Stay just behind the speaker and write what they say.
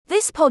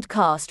This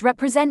podcast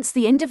represents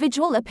the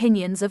individual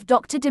opinions of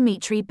Dr.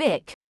 Dimitri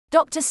Bick,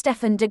 Dr.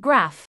 Stefan de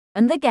Graaf,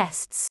 and the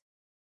guests.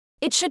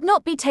 It should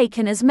not be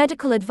taken as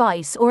medical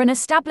advice or an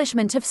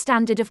establishment of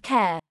standard of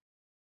care.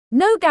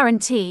 No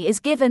guarantee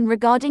is given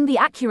regarding the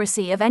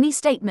accuracy of any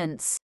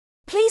statements.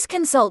 Please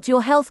consult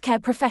your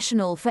healthcare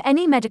professional for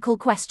any medical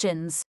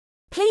questions.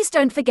 Please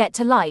don't forget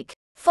to like,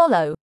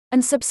 follow,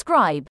 and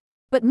subscribe,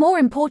 but more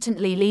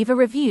importantly, leave a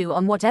review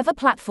on whatever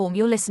platform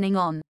you're listening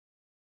on.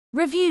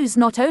 Reviews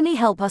not only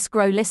help us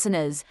grow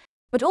listeners,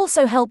 but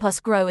also help us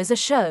grow as a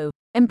show,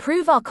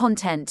 improve our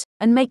content,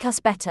 and make us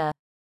better.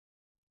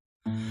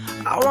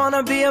 I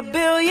wanna be a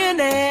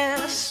billionaire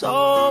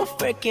so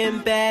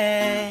freaking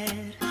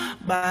bad.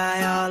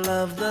 Buy all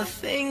of the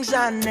things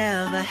I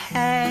never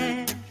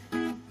had.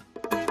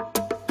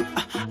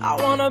 I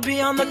wanna be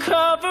on the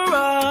cover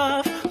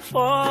of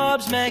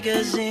Forbes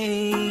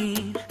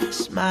magazine,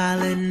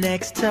 smiling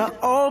next to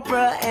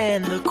Oprah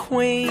and the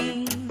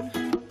Queen.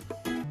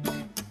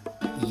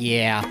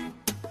 Yeah.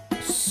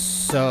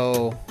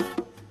 So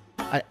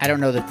I don't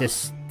know that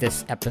this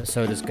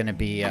episode is going to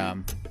be I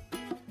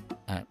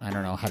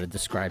don't know how to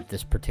describe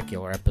this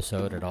particular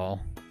episode at all.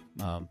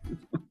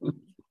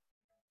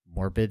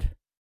 Morbid.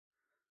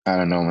 I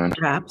don't know, man.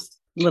 Perhaps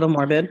a little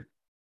morbid.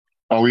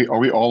 Are we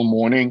all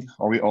mourning?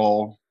 Are we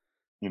all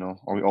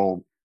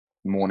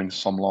mourning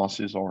some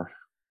losses or?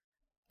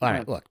 All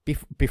right, look,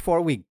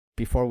 before we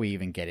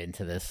even get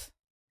into this,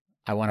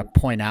 I want to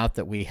point out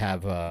that we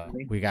have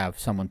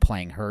someone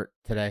playing hurt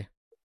today.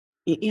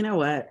 You know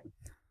what?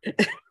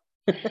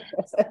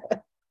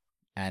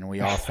 And we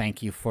all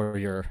thank you for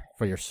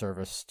your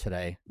service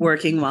today.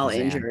 Working while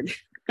injured.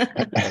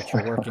 That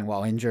you're working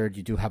while injured.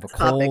 You do have a Topic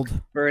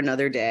cold for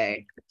another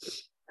day.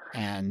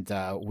 And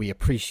we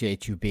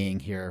appreciate you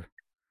being here.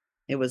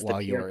 It was while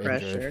the you peer were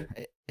pressure.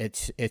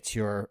 Injured.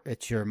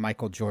 It's your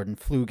Michael Jordan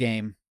flu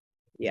game.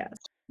 Yes.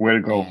 Way to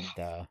go. And,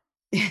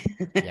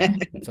 yeah.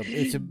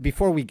 So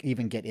before we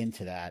even get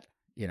into that,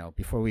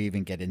 before we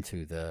even get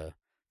into the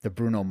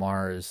Bruno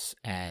Mars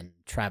and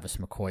Travis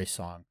McCoy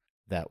song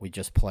that we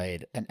just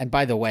played, and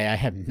by the way, I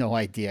have no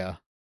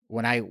idea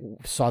when I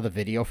saw the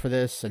video for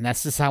this, and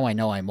that's just how I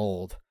know I'm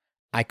old.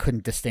 I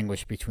couldn't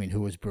distinguish between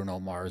who was Bruno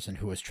Mars and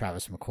who was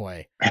Travis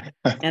McCoy.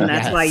 And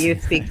that's why you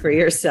speak for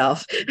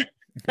yourself.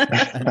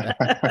 I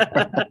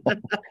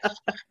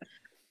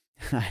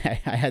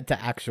had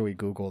to actually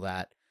Google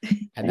that.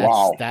 And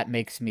that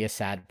makes me a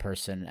sad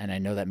person, and I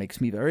know that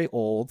makes me very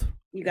old.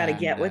 You got to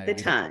get with the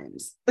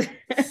times.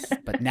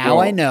 But now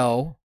I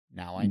know.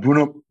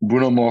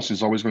 Bruno Mars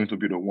is always going to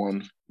be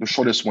the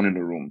shortest one in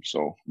the room.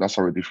 So that's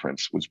our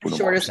difference with Bruno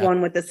Shortest Mars.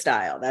 one with the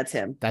style. That's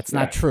him. That's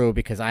not true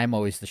because I'm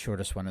always the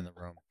shortest one in the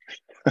room.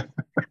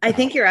 I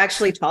think you're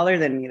actually taller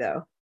than me,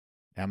 though.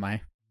 Am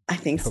I? I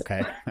think so.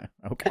 Okay.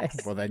 Okay.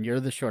 Well, then you're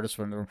the shortest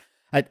one in the room.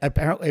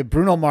 Apparently,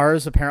 Bruno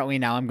Mars. Apparently,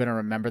 now I'm going to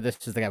remember this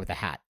is the guy with the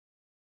hat.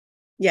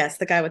 Yes,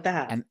 the guy with the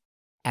hat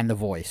and the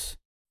voice.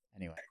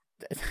 Anyway,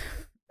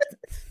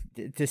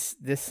 this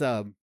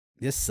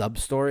sub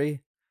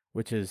story,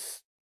 which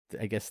is,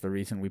 I guess, the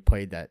reason we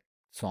played that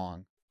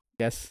song.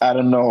 Yes. I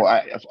don't know.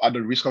 At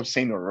the risk of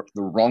saying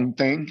the wrong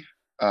thing,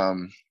 I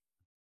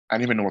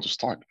don't even know where to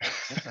start.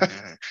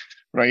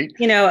 Right?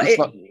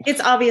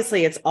 It's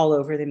obviously it's all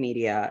over the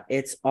media.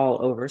 It's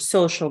all over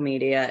social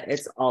media.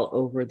 It's all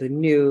over the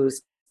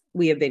news.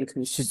 We have been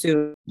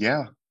consumed.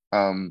 Yeah.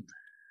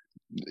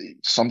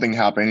 Something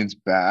happened. It's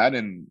bad,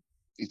 and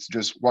it's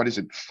just what is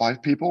it?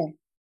 5 people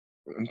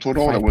in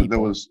total. There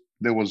was.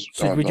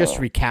 Should we just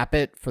recap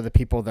it for the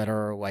people that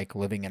are like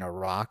living in a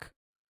rock?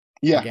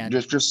 Yeah, again?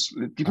 just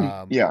you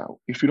can. Yeah,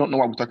 if you don't know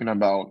what we're talking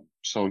about,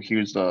 so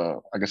here's a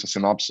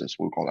synopsis.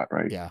 We'll call that,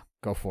 right? Yeah,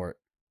 go for it.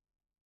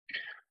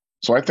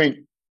 So I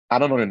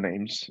don't know the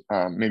names.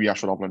 Maybe I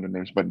should have learned the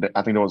names, but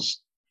I think there was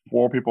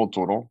 4 people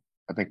total.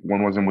 I think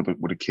one was in with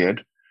a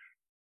kid.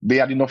 They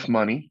had enough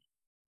money.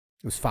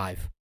 It was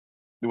 5.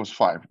 It was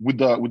 5 with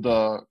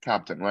the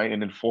captain, right?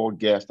 And then 4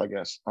 guests, I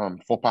guess.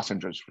 4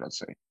 passengers, let's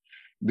say.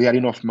 They had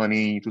enough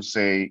money to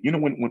say,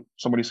 when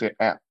somebody say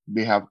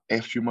they have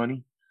FU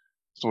money,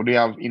 so they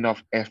have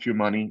enough FU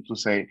money to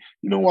say,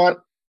 you know what,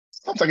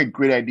 sounds like a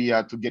great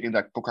idea to get in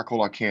that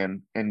Coca-Cola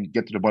can and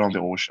get to the bottom of the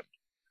ocean,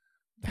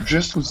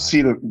 just to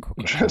see the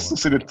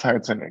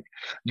Titanic,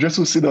 just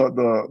to see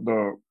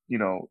the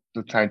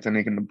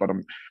Titanic in the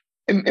bottom,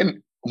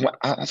 and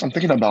as I'm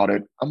thinking about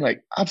it, I'm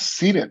like, I've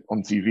seen it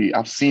on TV.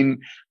 I've seen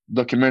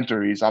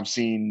documentaries. I've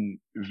seen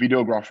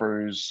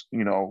videographers,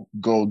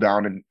 go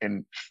down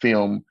and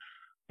film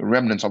the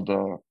remnants of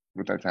the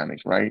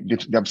Titanic, right?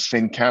 They've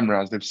seen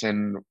cameras. They've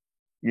seen,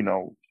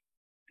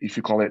 if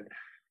you call it,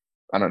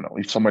 I don't know,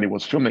 if somebody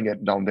was filming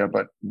it down there.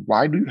 But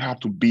why do you have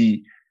to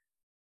be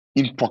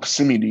in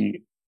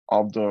proximity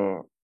of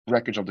the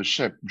wreckage of the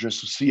ship just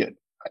to see it?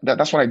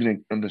 That's what I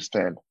didn't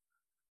understand.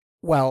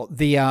 Well,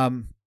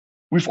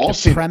 we've all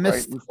seen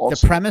premise. It, right?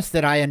 The premise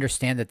that I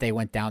understand that they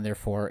went down there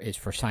for is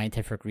for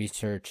scientific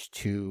research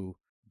to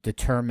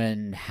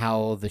determine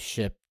how the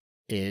ship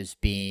is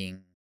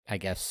being, I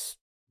guess,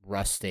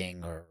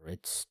 rusting or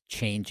it's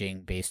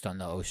changing based on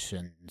the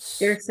oceans.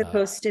 There's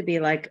supposed to be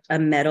like a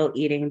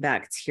metal-eating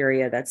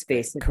bacteria that's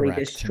basically correct,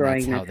 and destroying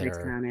that's the how they're-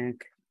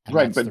 Titanic. And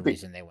Right, that's but the they-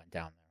 reason they went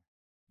down there.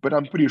 But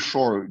I'm pretty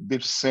sure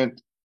they've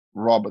sent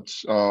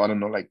robots, I don't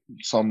know, like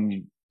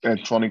some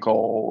electronic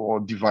or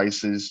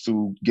devices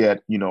to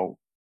get,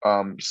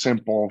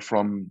 sample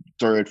from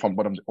dirt from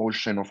bottom of the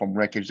ocean or from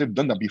wreckage. They've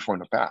done that before in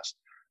the past.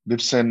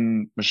 They've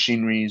sent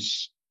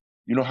machineries.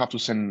 You don't have to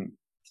send,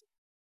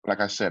 like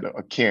I said,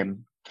 a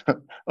can,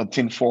 a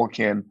tin foil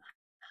can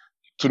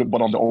to the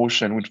bottom of the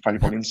ocean with 5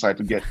 people inside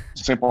to get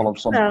sample of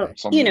some, Well,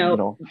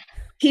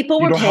 people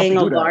You were don't have paying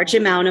to a do that. large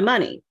amount of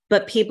money,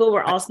 but people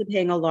were also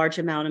paying a large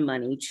amount of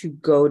money to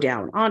go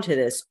down onto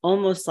this,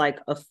 almost like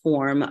a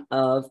form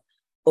of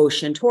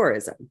ocean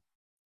tourism.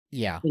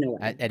 Yeah, You know,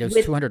 and it was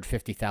with-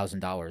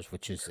 $250,000,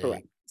 which is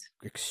Correct.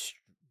 it's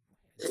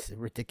a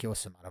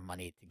ridiculous amount of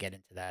money to get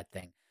into that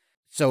thing.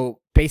 So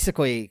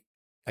basically,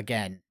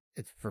 again,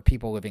 it's for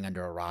people living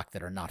under a rock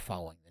that are not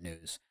following the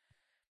news.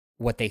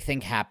 What they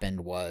think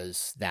happened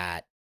was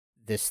that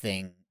this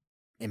thing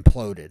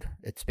imploded.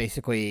 It's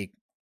basically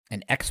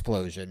an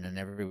explosion, and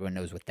everyone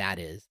knows what that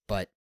is,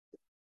 but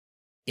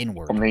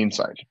inward. From the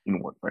inside,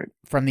 inward, right?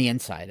 From the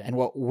inside. And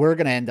what we're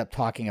going to end up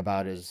talking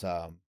about is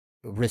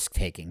risk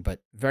taking, but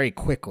very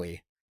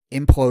quickly,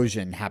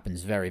 implosion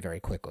happens very, very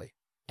quickly.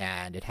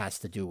 And it has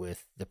to do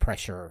with the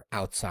pressure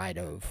outside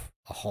of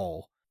a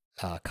hull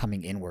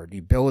coming inward.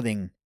 You're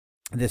building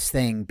this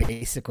thing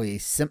basically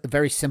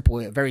very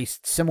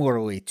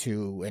similarly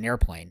to an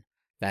airplane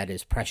that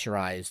is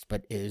pressurized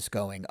but is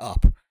going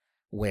up,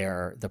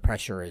 where the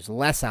pressure is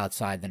less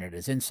outside than it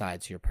is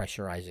inside. So you're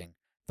pressurizing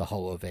the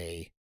hull of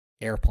a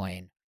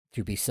airplane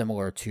to be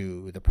similar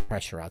to the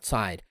pressure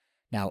outside.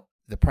 Now,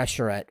 the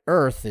pressure at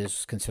Earth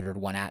is considered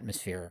 1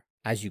 atmosphere.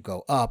 As you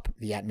go up,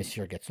 the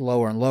atmosphere gets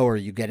lower and lower.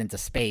 You get into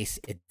space,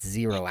 it's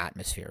 0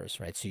 atmospheres,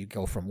 right? So you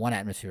go from 1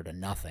 atmosphere to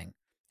nothing.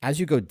 As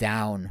you go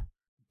down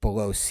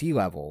below sea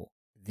level,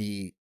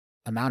 the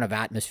amount of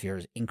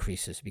atmospheres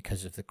increases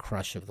because of the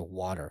crush of the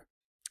water.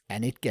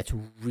 And it gets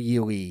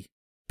really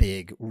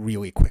big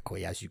really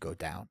quickly as you go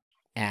down.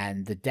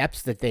 And the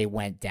depths that they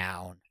went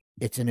down,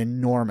 it's an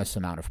enormous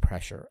amount of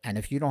pressure. And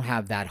if you don't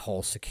have that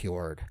hull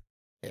secured,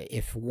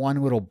 if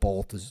one little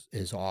bolt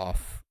is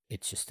off,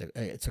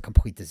 it's a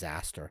complete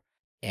disaster.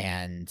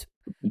 And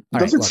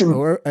Does it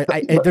seem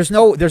there's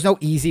no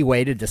easy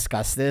way to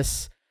discuss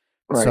this,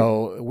 right?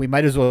 so we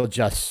might as well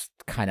just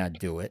kind of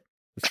do it.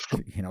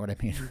 You know what I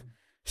mean?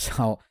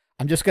 So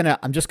I'm just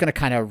gonna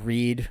kind of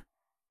read.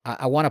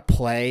 I want to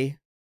play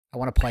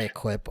a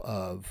clip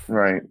of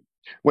Right.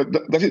 Well,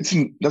 does it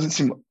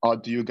seem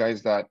odd to you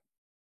guys that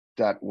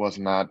was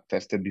not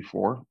tested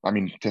before? I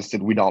mean,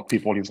 tested without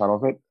people inside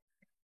of it?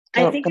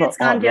 I think it's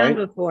gone odd, down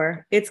right?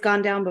 before. It's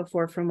gone down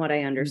before, from what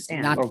I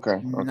understand.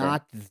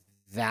 Not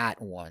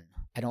that one.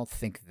 I don't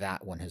think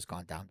that one has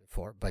gone down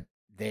before, but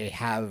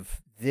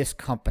this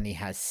company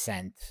has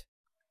sent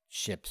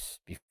ships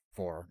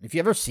before. If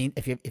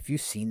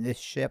you've seen this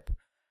ship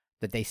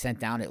that they sent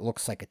down, it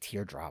looks like a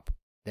teardrop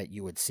that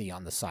you would see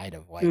on the side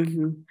of like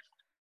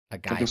a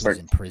guy who's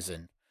in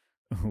prison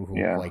who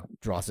like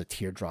draws a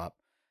teardrop.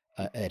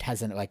 It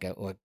has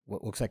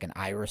what looks like an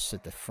iris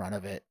at the front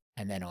of it,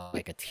 and then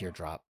like a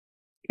teardrop.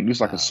 It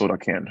looks like a soda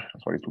can.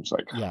 That's what it looks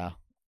like. Yeah,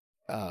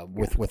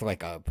 with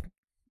like a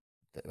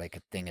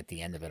thing at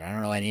the end of it. I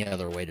don't know any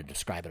other way to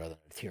describe it other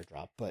than a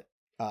teardrop. But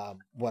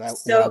what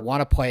I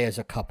want to play is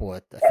a couple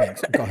of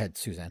things. Go ahead,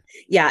 Suzanne.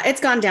 Yeah, it's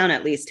gone down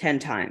at least 10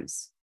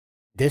 times.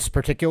 This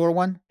particular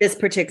one? This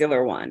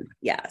particular one,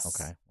 yes.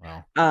 Okay,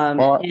 well.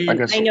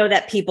 And I know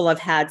that people have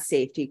had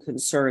safety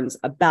concerns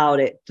about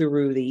it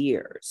through the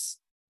years,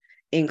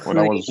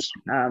 including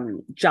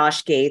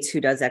Josh Gates,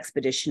 who does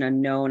Expedition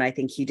Unknown. I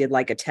think he did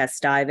like a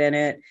test dive in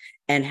it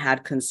and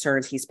had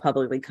concerns. He's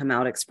publicly come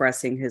out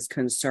expressing his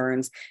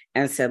concerns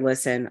and said,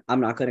 listen,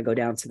 I'm not going to go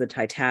down to the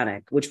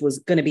Titanic, which was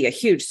going to be a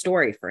huge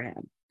story for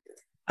him.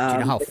 Do you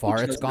know how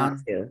far it's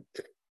gone?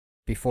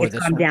 Before it's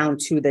gone down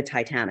to the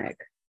Titanic.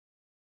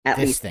 At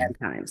least 10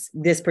 times.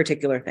 This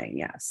particular thing,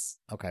 yes.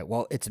 Okay,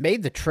 well, it's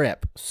made the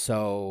trip,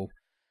 so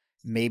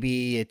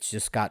maybe it's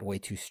just got way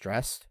too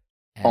stressed.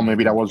 Or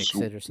maybe that was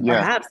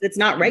perhaps it's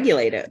not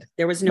regulated.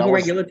 There was no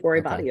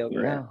regulatory body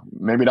over it.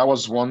 Maybe that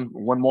was one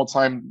more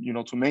time,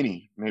 too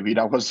many. Maybe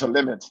that was a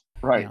limit,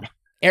 right?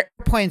 Yeah.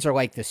 Airplanes are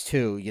like this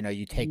too.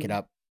 You take it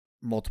up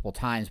multiple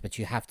times, but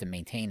you have to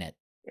maintain it.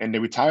 And they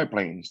retire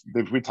planes.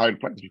 They've retired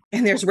planes.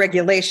 And there's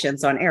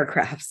regulations on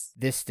aircrafts.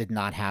 This did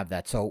not have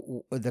that.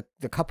 So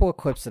the couple of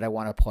clips that I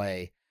want to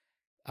play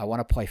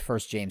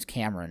first James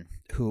Cameron,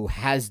 who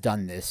has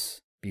done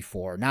this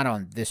before, not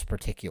on this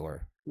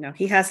particular. No,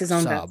 he has his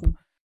own vessel.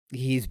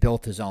 He's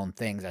built his own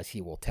things, as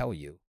he will tell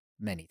you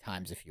many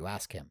times if you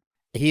ask him.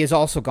 He has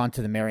also gone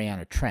to the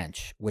Mariana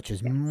Trench, which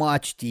is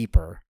much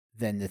deeper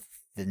than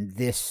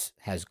this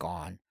has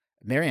gone.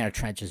 Mariana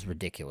Trench is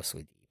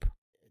ridiculously deep.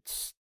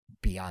 It's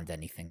beyond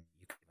anything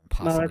you could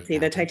possibly. Well, let's see.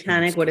 The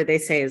Titanic, what did they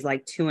say, is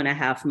like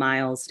 2.5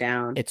 miles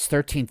down? It's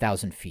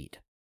 13,000 feet.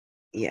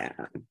 Yeah.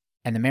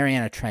 and the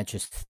Mariana Trench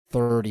is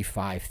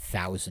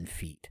 35,000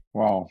 feet.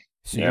 Wow.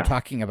 So you're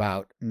talking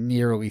about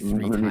nearly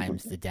 3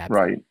 times the depth.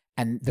 Right.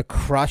 And the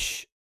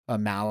crush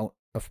amount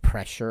of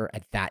pressure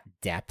at that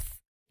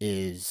depth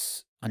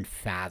is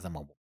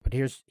unfathomable. But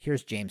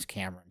here's James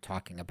Cameron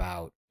talking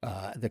about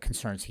the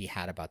concerns he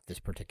had about this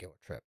particular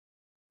trip.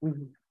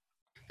 Mm-hmm.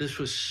 This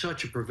was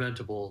such a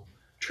preventable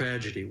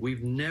tragedy.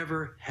 We've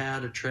never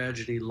had a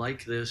tragedy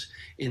like this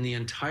in the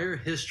entire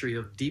history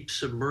of deep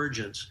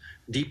submergence,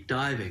 deep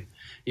diving.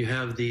 You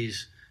have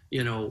these,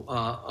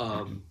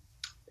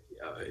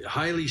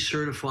 highly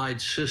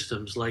certified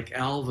systems like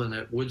Alvin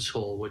at Woods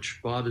Hole, which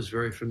Bob is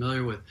very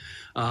familiar with.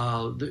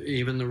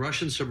 Even the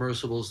Russian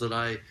submersibles that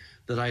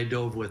I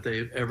dove with,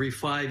 every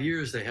 5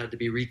 years they had to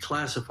be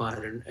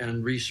reclassified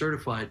and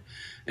recertified,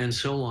 and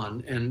so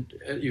on. And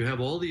you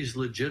have all these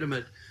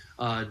legitimate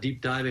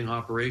deep diving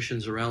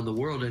operations around the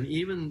world, and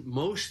even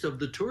most of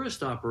the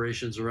tourist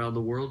operations around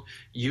the world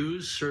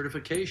use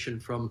certification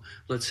from,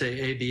 let's say,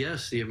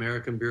 ABS, the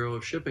American Bureau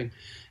of Shipping.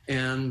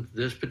 And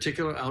this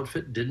particular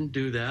outfit didn't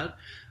do that.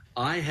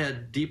 I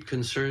had deep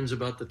concerns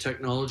about the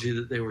technology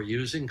that they were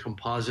using,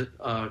 composite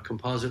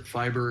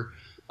fiber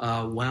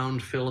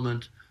wound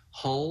filament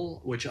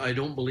hull, which I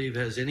don't believe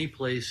has any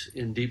place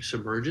in deep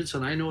submergence.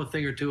 And I know a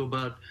thing or two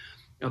about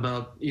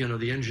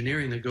the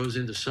engineering that goes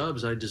into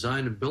subs. I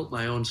designed and built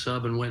my own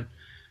sub and went,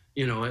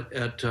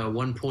 at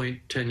one point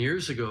 10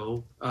 years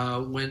ago,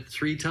 went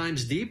 3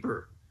 times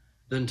deeper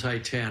than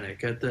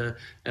Titanic at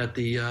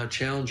the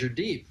Challenger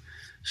Deep.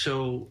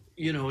 So,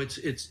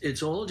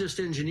 it's all just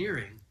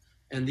engineering,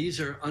 and these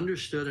are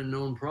understood and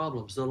known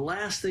problems. The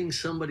last thing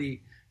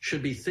somebody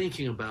should be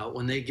thinking about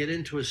when they get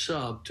into a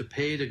sub to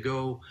pay to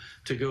go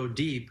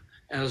deep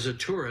as a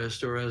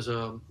tourist or as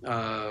a,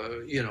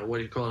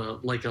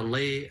 like a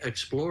lay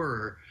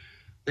explorer,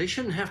 they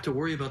shouldn't have to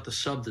worry about the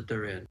sub that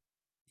they're in.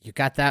 You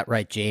got that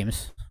right,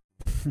 James.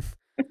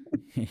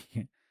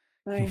 You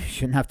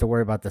shouldn't have to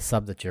worry about the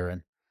sub that you're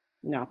in.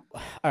 No.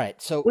 All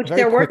right. So, which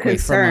there were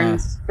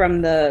concerns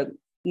from the,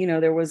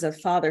 there was a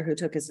father who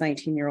took his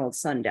 19-year-old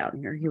son down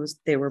here.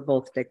 They were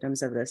both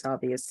victims of this,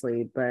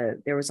 obviously,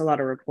 but there was a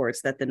lot of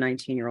reports that the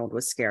 19-year-old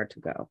was scared to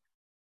go.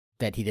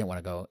 That he didn't want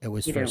to go. It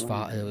was it was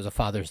a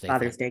Father's Day.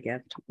 Father's Day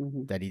gift.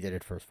 Mm-hmm. That he did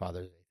it for his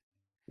Father's Day.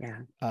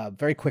 Yeah.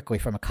 Very quickly,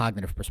 from a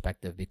cognitive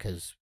perspective,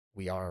 because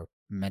we are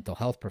mental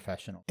health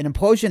professionals, an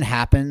implosion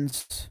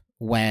happens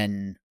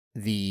when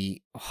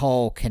the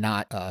hull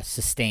cannot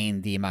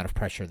sustain the amount of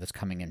pressure that's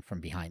coming in from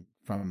behind,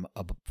 from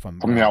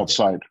the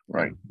outside,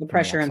 right? The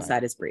pressure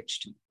inside is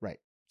breached. Right.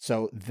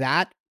 So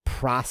that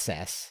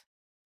process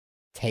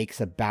takes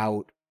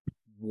about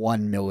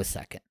 1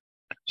 millisecond.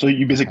 So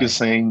you're basically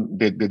saying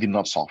they did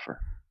not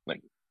suffer,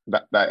 like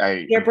that.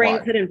 Their brain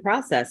couldn't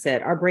process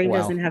it. Our brain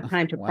doesn't have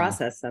time to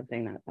process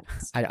something that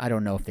fast. I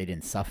don't know if they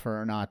didn't suffer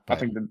or not, but I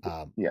think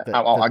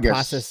I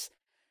guess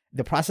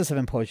the process of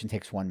implosion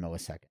takes 1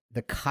 millisecond.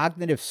 The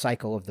cognitive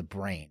cycle of the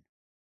brain.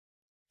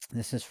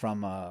 This is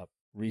from a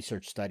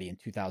research study in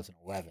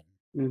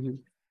 2011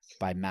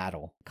 by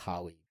Maddle,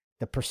 colleague.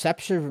 The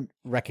perception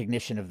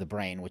recognition of the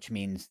brain, which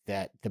means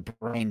that the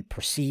brain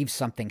perceives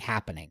something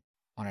happening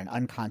on an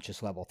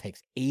unconscious level,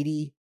 takes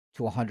 80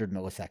 to 100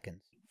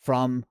 milliseconds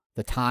from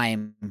the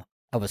time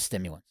of a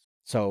stimulant.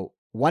 So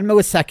 1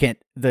 millisecond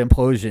the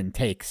implosion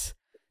takes.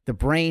 The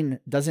brain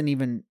doesn't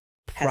even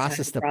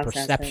process the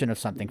perception of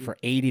something for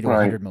 80 to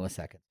 100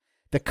 milliseconds.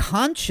 The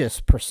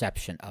conscious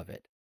perception of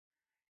it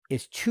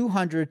is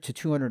 200 to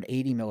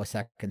 280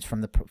 milliseconds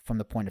from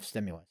the point of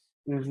stimulus.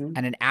 And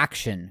an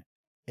action,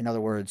 in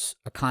other words,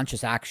 a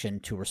conscious action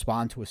to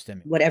respond to a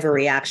stimulus. Whatever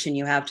reaction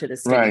you have to the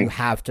stimulus. You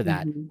have to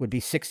that would be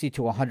 60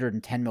 to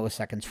 110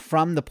 milliseconds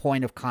from the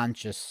point of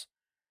conscious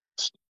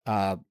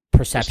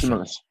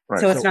perception.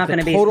 So it's not going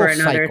to be for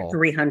another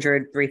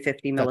 300,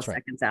 350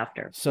 milliseconds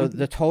after. So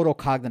the total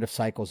cognitive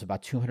cycle is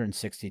about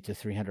 260 to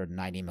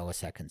 390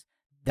 milliseconds.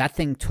 That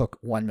thing took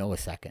 1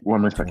 millisecond.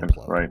 1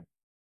 millisecond, right.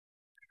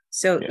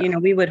 So,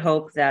 we would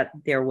hope that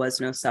there was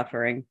no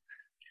suffering.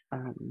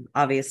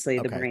 Obviously,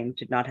 the brain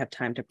did not have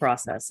time to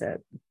process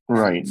it.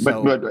 Right.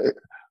 But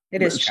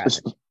it is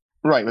tragic.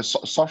 Right. But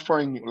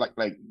suffering,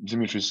 like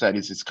Dimitri said,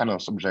 it's kind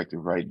of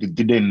subjective, right? Did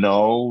they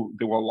know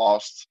they were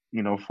lost,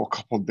 for a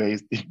couple of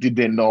days? Did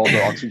they know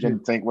the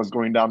oxygen tank was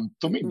going down?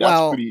 To me,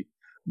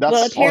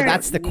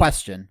 that's the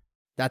question.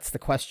 That's the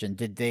question.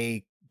 Did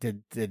they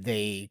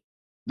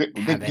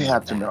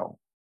have to know.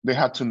 They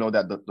had to know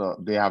that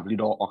they have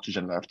little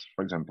oxygen left,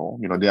 for example.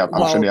 They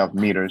have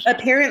meters.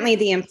 Apparently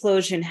the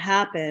implosion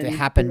happened. It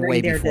happened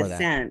way before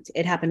descent. That.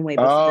 It happened way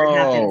before it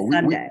happened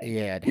Sunday.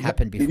 It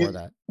happened before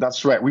that.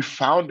 That's right. We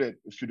found it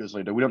a few days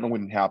later. We don't know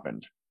when it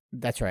happened.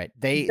 That's right.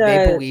 They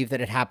believe that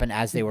it happened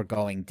as they were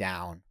going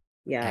down.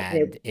 Yeah.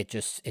 And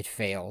it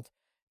failed.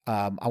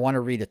 I want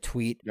to read a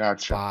tweet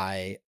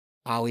by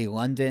Ollie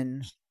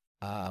London,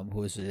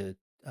 who is a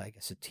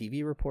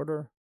TV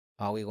reporter.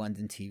 Ollie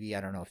London TV.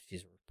 I don't know if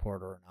she's a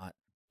reporter or not,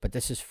 but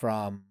this is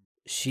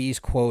she's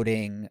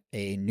quoting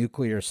a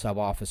nuclear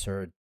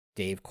sub-officer,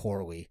 Dave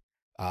Corley.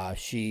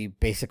 She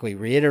basically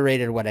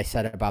reiterated what I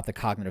said about the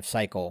cognitive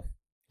cycle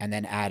and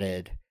then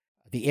added,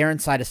 the air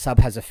inside a sub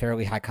has a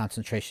fairly high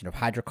concentration of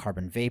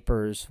hydrocarbon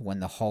vapors.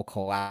 When the hull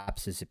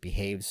collapses, it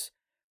behaves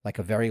like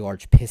a very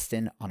large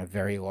piston on a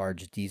very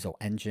large diesel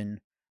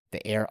engine.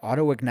 The air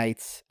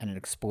auto-ignites and an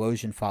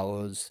explosion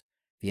follows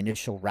the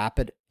initial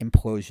rapid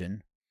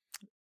implosion.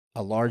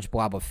 A large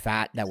blob of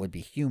fat that would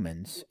be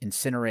humans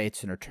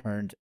incinerates and are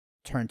turned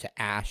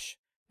to ash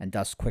and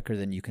dust quicker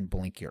than you can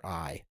blink your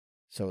eye.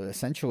 So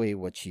essentially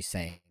what she's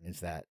saying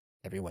is that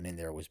everyone in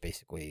there was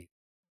basically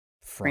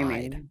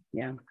fried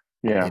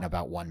in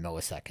about 1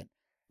 millisecond.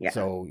 Yeah.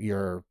 So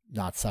your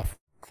not suffering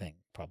thing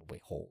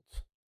probably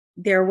holds.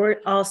 There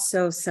were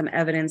also some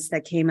evidence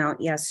that came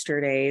out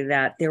yesterday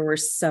that there were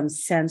some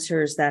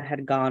sensors that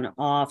had gone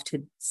off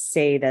to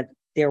say that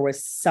there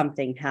was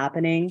something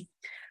happening,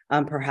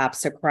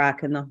 perhaps a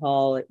crack in the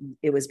hull,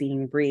 it was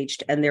being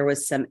breached, and there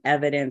was some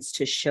evidence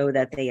to show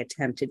that they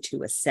attempted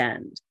to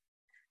ascend.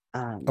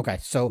 Okay,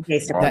 so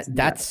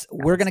that's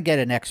we're going to get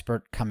an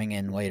expert coming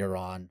in later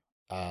on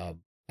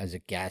as a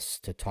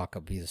guest to talk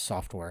about, he's a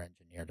software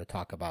engineer, to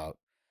talk about,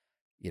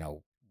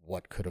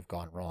 what could have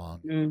gone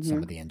wrong, some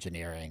of the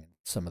engineering,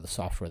 some of the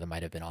software that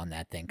might have been on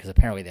that thing, because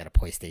apparently they had a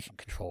PlayStation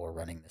controller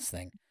running this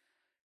thing.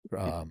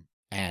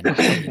 And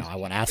I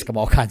want to ask him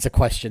all kinds of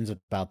questions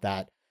about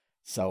that.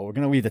 So we're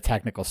going to leave the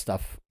technical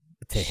stuff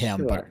to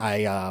him, but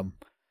I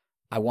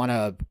want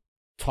to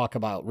talk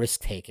about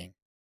risk taking.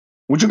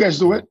 Would you guys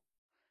do it?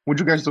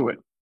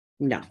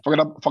 No. Forget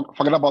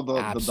about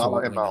the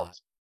dollar amount.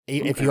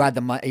 If you had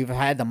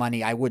the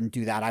money, I wouldn't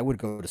do that. I would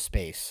go to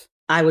space.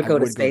 I would go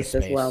to space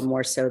as well,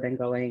 more so than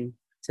going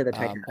to the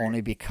Titanic.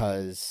 Only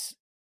because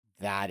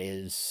that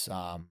is.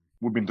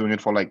 We've been doing it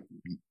for like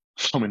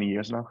so many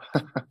years now.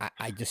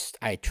 I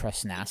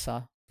trust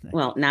NASA.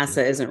 Well,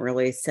 NASA isn't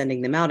really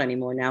sending them out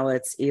anymore. Now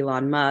it's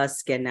Elon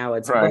Musk, and now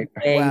it's Boeing.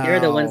 Well, they're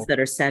the ones that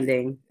are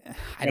sending.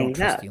 I don't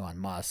trust Elon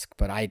Musk,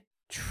 but I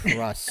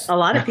trust a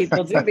lot of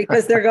people do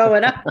because they're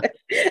going up.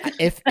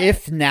 If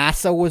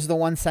NASA was the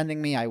one sending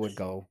me, I would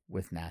go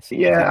with NASA.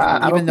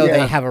 Yeah, even though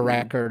they have a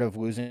record of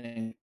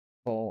losing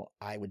people,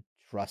 I would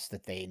trust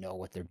that they know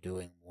what they're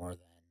doing more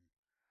than.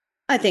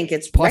 I think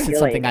it's plus regulated. It's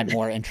something I'm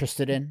more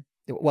interested in.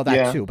 Well,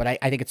 that too, but I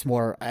think it's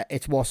more.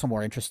 It's also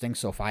more interesting.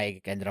 So if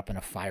I ended up in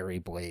a fiery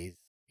blaze,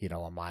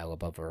 a mile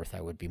above Earth, I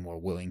would be more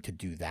willing to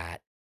do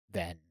that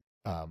than.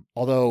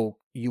 Although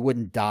you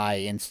wouldn't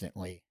die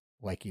instantly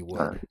like you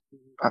would.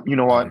 You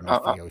know what?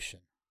 The ocean.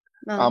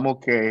 I'm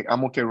okay.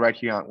 I'm okay right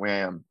here where I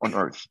am on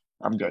Earth.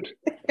 I'm good.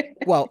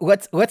 Well,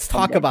 let's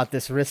talk about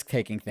this risk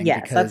taking thing,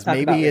 because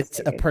maybe it's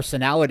a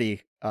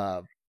personality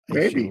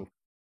issue.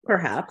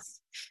 Perhaps.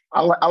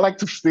 I like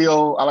to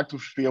feel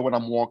when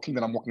I'm walking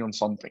that I'm walking on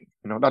something.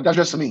 That's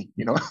just me.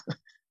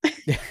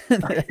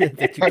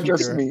 That's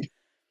just me.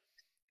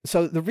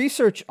 So the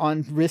research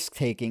on risk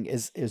taking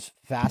is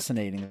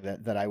fascinating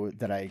that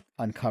I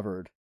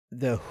uncovered.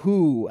 The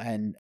who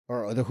and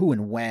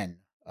when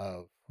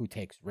of who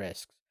takes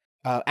risks.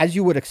 As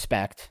you would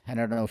expect, and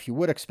I don't know if you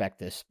would expect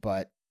this,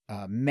 but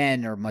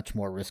men are much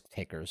more risk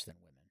takers than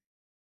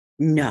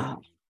women.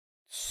 No.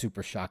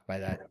 Super shocked by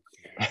that.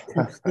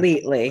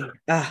 Completely.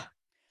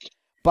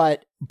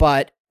 But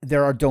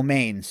there are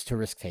domains to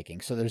risk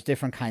taking. So there's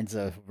different kinds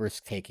of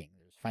risk taking.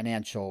 There's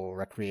financial,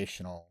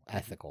 recreational,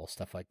 ethical,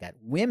 stuff like that.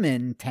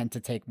 Women tend to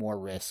take more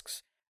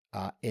risks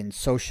in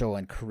social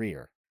and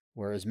career,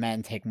 whereas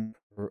men take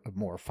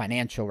more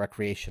financial,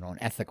 recreational, and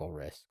ethical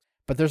risks.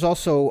 But there's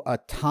also a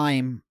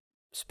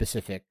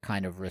time-specific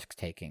kind of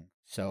risk-taking.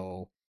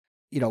 So,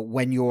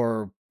 when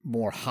you're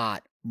more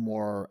hot,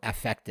 more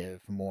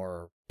affective,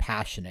 more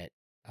passionate,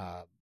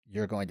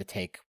 you're going to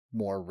take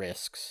more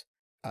risks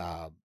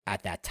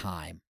at that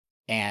time.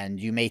 And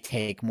you may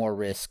take more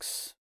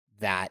risks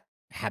that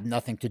have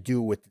nothing to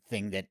do with the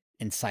thing that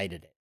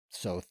incited it.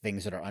 So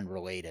things that are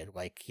unrelated,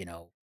 like,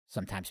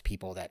 sometimes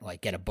people that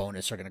get a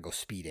bonus are going to go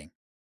speeding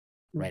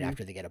right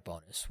after they get a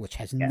bonus, which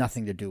has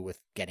nothing to do with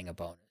getting a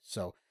bonus.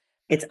 So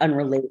it's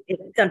unrelated.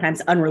 It's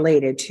sometimes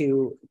unrelated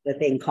to the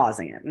thing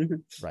causing it.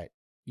 Right.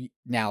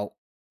 Now,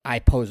 I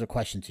pose a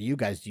question to you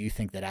guys. Do you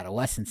think that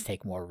adolescents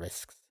take more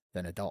risks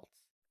than adults?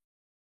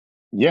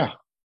 Yeah.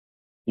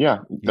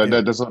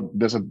 There's a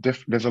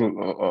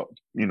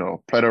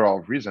plethora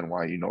of reason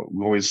why,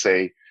 we always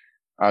say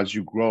as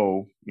you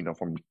grow,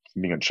 from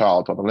being a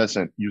child to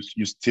adolescent, you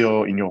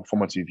still in your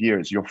formative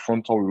years, your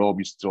frontal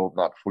lobe is still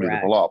not fully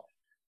developed.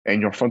 And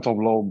your frontal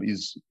lobe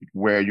is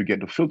where you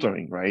get the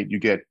filtering, right? You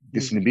get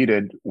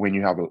disinhibited when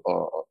you have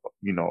a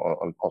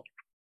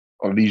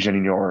lesion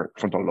in your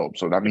frontal lobe.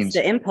 So that means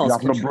the impulse you have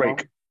control. No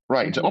brake.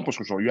 Right. It's an impulse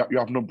control. You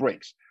have no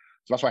brakes.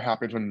 So that's what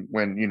happens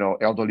when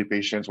elderly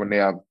patients, when they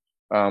have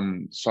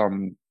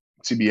some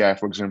TBI,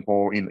 for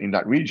example, in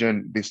that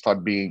region, they start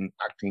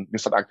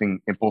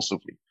acting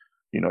impulsively,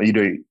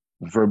 either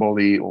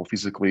verbally or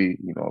physically,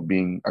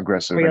 being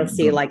aggressive. Or you'll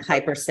see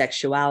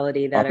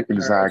hypersexuality that occurs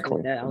exactly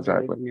with the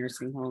elderly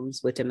nursing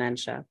homes with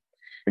dementia.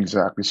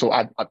 Exactly. So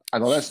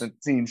adolescent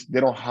teens, they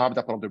don't have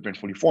that part of their brain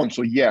fully formed.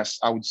 So yes,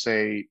 I would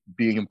say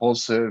being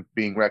impulsive,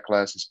 being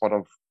reckless is part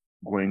of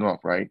growing up,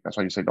 right? That's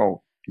why you say,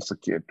 oh, it's a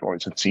kid or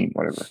it's a teen,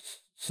 whatever.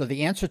 So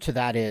the answer to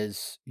that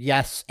is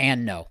yes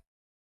and no.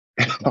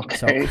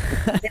 Okay.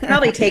 They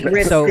probably take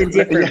risks in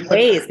different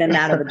ways than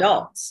that of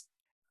adults.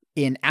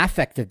 In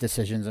affective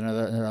decisions, in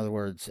other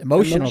words,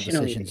 emotional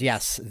decisions, based.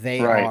 yes,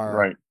 they Right, are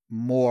right.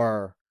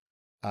 more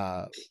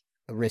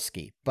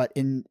risky. But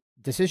in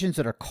decisions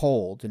that are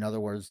cold, in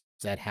other words,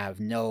 that have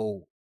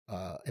no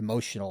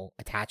emotional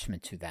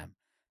attachment to them,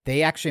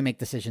 they actually make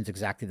decisions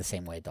exactly the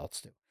same way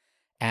adults do.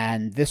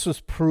 And this was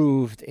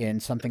proved in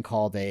something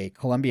called a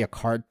Columbia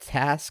card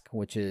task,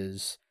 which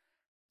is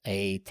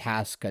a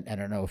task. I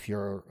don't know if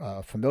you're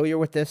familiar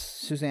with this,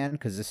 Suzanne,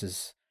 because this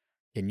is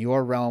in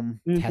your realm,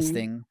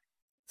 testing,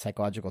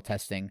 psychological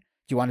testing.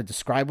 Do you want to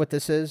describe what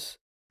this is?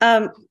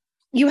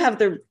 You have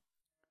the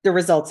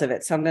results of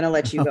it, so I'm going to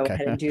let you go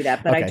ahead and do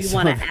that. But I do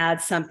want to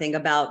add something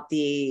about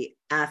the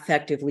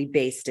affectively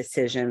based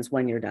decisions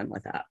when you're done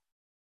with that.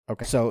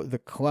 Okay. So the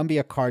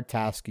Columbia card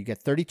task, you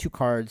get 32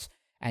 cards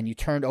and you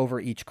turn over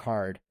each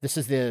card.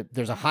 There's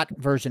a hot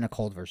version, a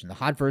cold version. The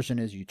hot version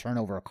is you turn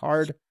over a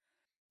card.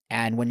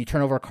 And when you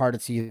turn over a card,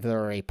 it's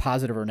either a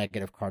positive or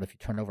negative card. If you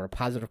turn over a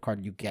positive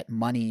card, you get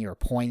money or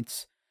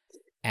points.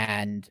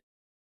 And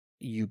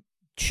you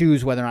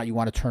choose whether or not you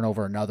want to turn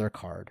over another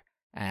card.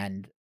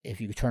 And if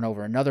you turn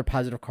over another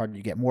positive card,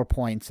 you get more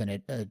points, and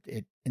it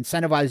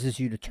incentivizes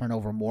you to turn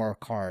over more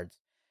cards.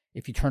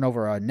 If you turn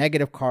over a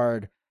negative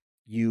card,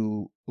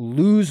 you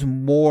lose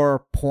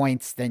more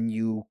points than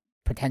you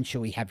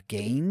potentially have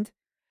gained.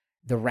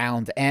 The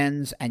round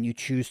ends, and you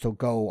choose to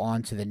go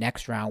on to the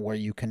next round where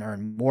you can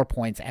earn more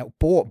points,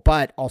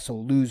 but also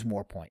lose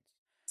more points.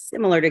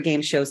 Similar to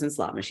game shows and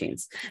slot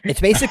machines.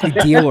 It's basically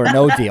deal or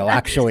no deal,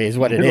 actually, is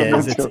what it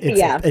is.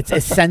 It's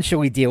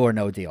essentially deal or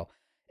no deal.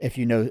 If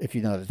you know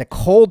the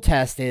cold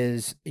test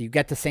is you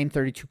get the same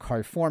 32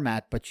 card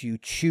format, but you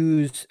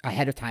choose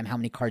ahead of time how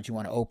many cards you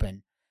want to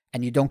open,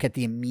 and you don't get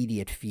the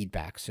immediate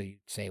feedback. So you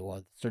say,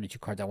 well, 32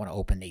 cards, I want to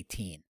open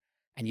 18,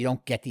 and you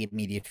don't get the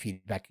immediate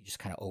feedback. You just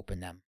kind of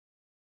open them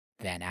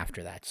then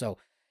after that. So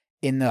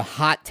in the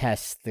hot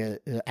test,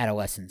 the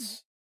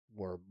adolescents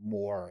were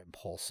more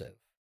impulsive,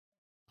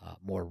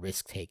 more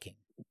risk taking.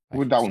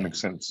 Well, that would make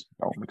sense.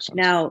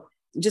 Now,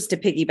 just to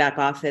piggyback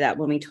off of that,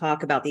 when we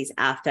talk about these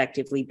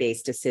affectively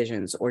based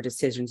decisions or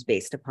decisions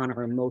based upon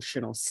our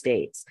emotional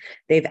states,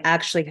 they've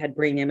actually had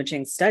brain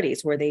imaging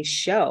studies where they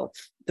show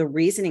the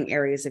reasoning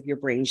areas of your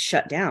brain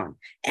shut down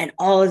and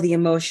all of the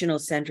emotional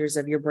centers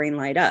of your brain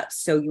light up.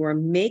 So you are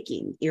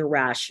making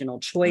irrational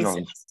choices.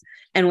 No.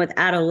 And with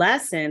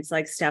adolescence,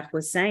 like Steph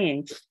was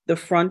saying, the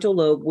frontal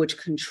lobe, which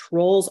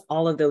controls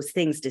all of those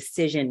things,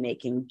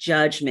 decision-making,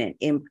 judgment,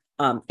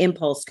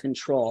 impulse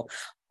control,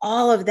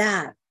 all of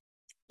that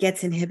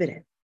gets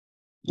inhibited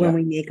when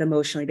we make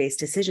emotionally based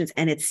decisions,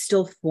 and it's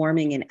still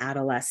forming in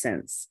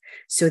adolescence.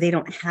 So they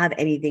don't have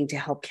anything to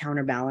help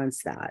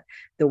counterbalance that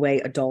the way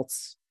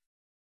adults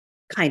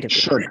kind of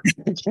should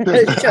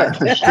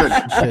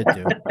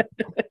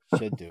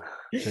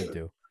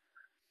do.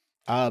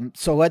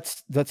 So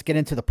let's get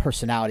into the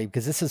personality,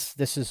 because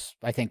this is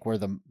I think where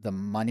the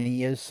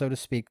money is, so to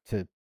speak.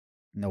 To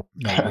no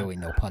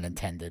pun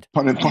intended.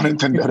 Pun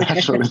intended,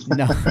 actually.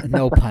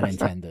 no pun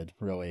intended,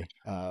 really.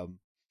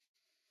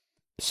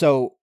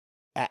 So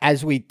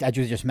as we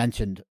just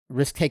mentioned,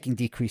 risk taking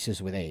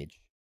decreases with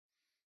age.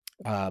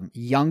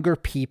 Younger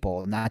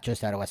people, not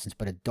just adolescents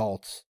but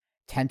adults,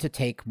 tend to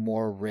take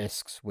more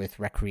risks with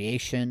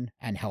recreation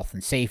and health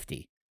and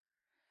safety.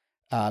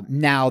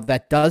 Now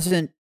that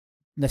doesn't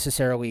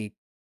necessarily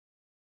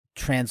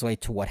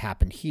translate to what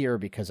happened here,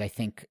 because I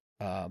think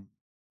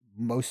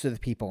most of the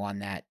people on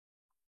that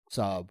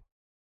sub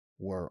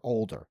were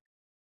older.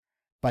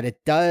 But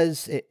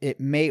it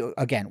may,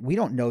 again, we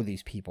don't know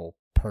these people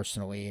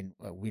personally, and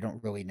we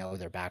don't really know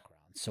their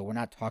background. So we're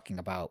not talking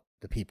about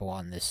the people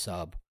on this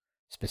sub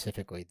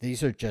specifically.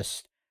 These are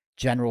just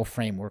general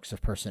frameworks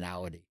of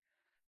personality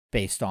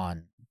based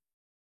on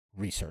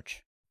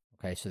research.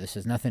 Okay, so this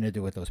has nothing to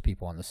do with those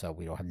people on the sub.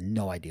 We don't have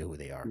no idea who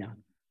they are. No.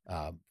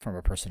 From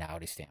a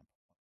personality standpoint.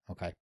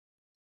 Okay.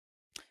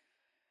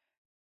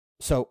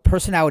 So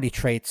personality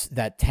traits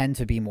that tend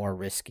to be more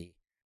risky.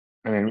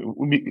 I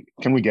mean,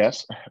 can we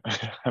guess?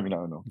 I mean, I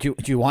don't know. Do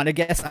you want to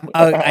guess?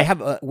 I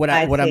have what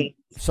I want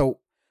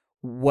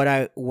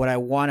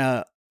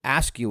to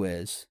ask you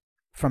is,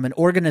 from an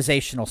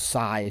organizational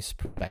size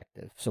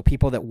perspective. So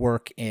people that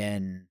work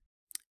in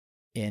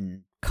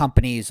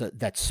companies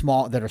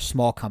that are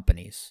small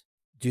companies,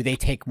 do they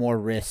take more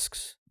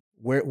risks?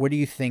 Where do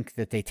you think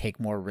that they take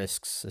more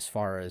risks as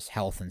far as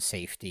health and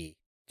safety?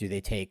 Do they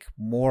take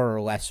more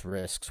or less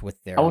risks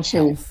with their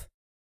health?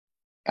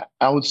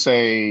 I would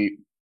say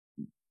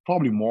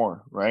probably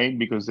more, right?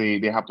 Because they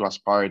have to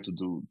aspire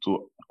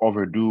to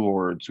overdo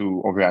or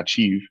to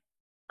overachieve.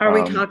 Are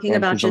we talking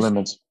about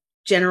just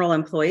general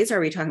employees? Or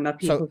are we talking about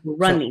people who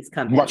run these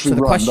companies? So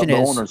the question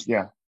is, owners,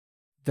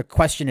 the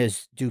question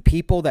is, do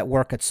people that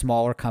work at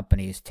smaller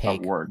companies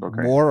take more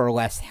or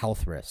less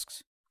health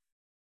risks?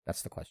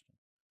 That's the question.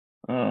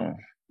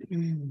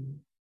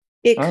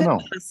 It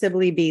could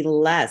possibly be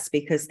less,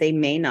 because they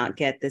may not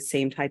get the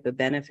same type of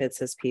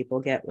benefits as people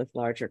get with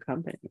larger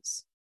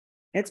companies.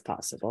 It's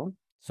possible.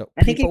 So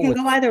I think it people can with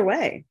go either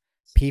way.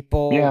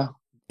 people Yeah.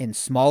 in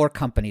smaller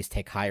companies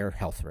take higher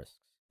health risks.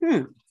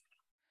 Hmm.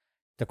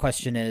 The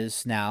question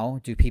is now,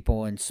 do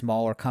people in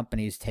smaller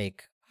companies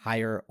take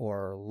higher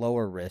or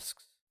lower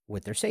risks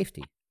with their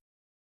safety?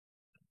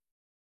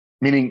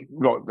 Meaning,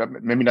 well,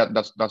 maybe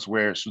that's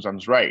where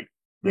Susan's right.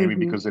 Maybe Mhm.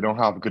 because they don't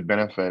have good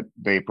benefit,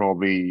 they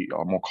probably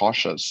are more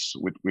cautious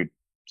with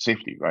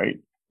safety, right?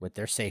 With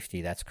their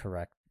safety, that's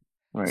correct.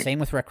 Right. Same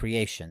with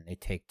recreation. They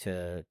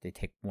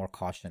take more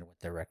caution with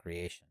their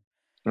recreation.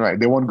 Right.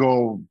 They won't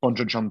go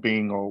bungee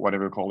jumping or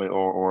whatever you call it,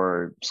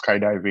 or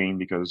skydiving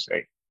because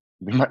hey,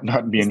 they might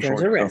not be Because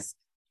there's insured. a So risk.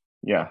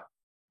 yeah.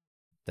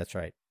 That's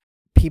right.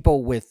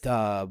 People with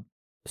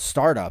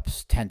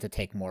startups tend to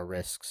take more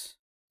risks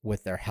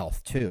with their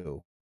health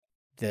too.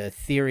 The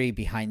theory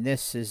behind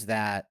this is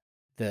that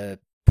the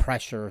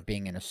pressure of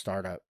being in a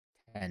startup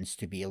tends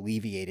to be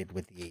alleviated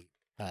with the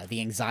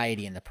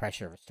anxiety and the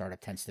pressure of a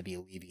startup tends to be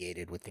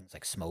alleviated with things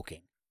like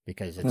smoking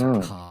because it's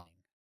a calming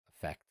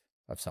effect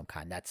of some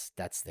kind.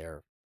 That's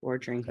their Or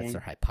drinking. That's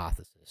their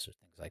hypothesis or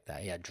things like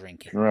that. Yeah,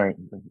 drinking. Right.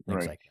 Things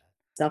Right. like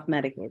that.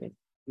 Self-medicated.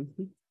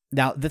 Mm-hmm.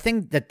 Now, the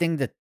thing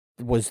that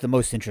was the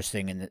most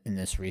interesting in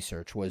this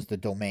research was the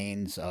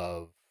domains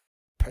of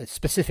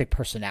specific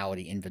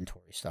personality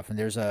inventory stuff. And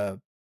there's a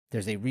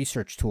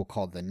research tool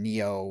called the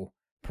Neo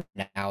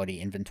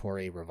Personality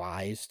Inventory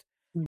Revised,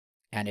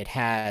 and it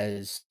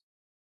has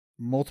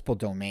multiple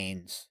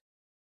domains.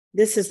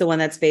 This is the one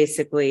that's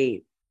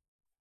basically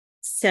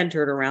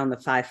centered around the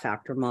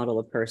 5-factor model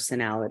of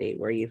personality,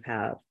 where you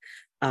have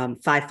 5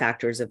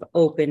 factors of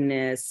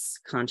openness,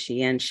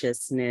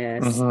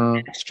 conscientiousness,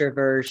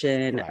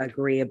 extroversion, Correct.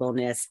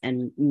 agreeableness,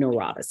 and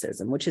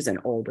neuroticism, which is an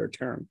older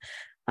term,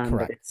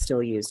 but it's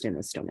still used in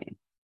this domain.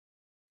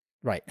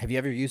 Right. Have you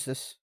ever used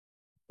this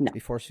No.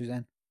 before,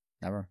 Suzanne?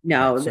 Never?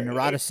 No. Right. So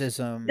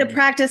neuroticism. The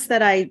practice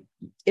that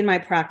in my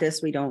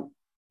practice, we don't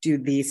do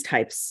these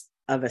types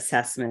of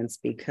assessments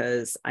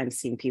because I'm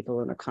seeing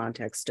people in the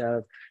context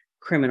of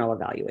criminal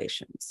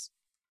evaluations.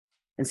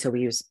 And so we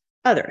use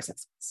other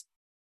assessments.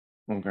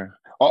 Okay.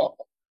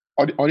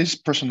 Are these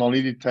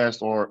personality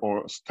tests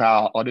or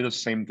style, are they the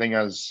same thing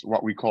as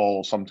what we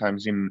call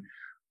sometimes in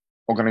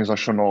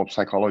organizational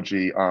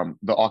psychology,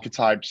 the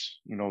archetypes,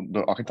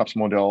 the archetypes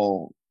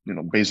model,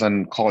 based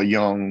on Carl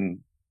Jung,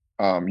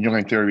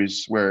 Jungian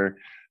theories, where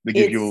they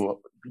give you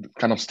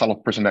kind of style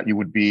of person that you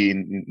would be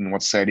in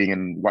what setting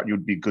and what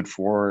you'd be good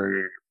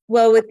for?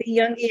 Well, with the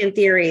Jungian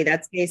theory,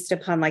 that's based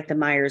upon like the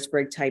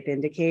Myers-Briggs type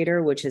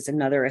indicator, which is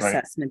another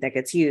assessment that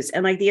gets used.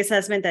 And like the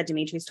assessment that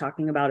Dimitri's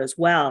talking about as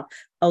well,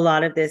 a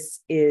lot of this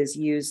is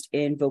used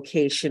in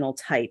vocational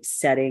type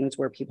settings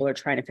where people are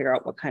trying to figure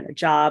out what kind of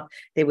job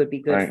they would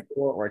be good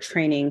for, or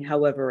training,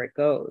 however it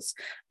goes.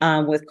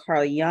 With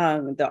Carl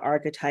Jung, the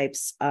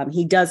archetypes,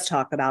 he does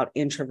talk about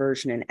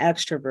introversion and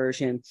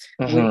extroversion,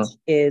 which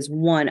is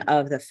one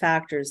of the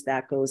factors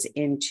that goes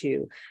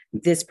into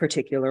this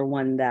particular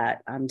one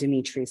that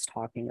Dimitri's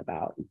talking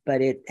about,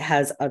 but it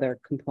has other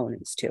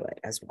components to it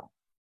as well.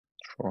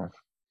 Sure.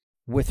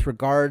 With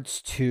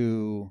regards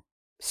to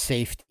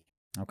safety,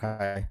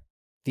 okay,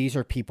 these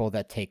are people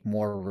that take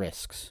more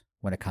risks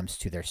when it comes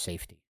to their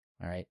safety.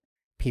 All right.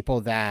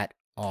 People that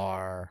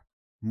are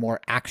more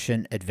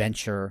action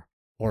adventure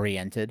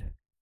oriented.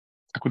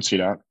 I could see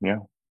that.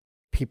 Yeah.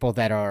 People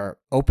that are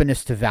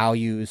openness to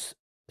values,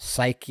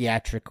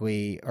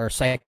 psychologically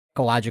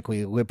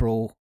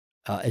liberal,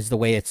 is the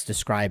way it's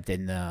described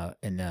in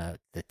the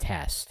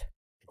test.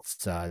 It's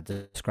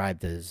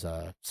described as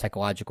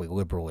psychologically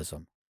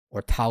liberalism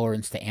or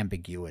tolerance to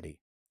ambiguity.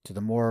 So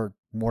the more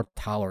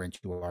tolerant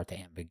you are to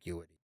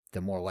ambiguity,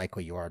 the more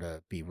likely you are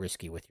to be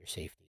risky with your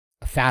safety.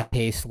 A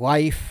fast-paced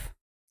life,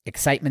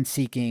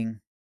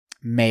 excitement-seeking,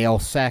 male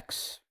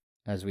sex,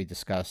 as we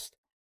discussed.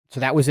 So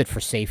that was it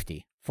for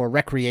safety. For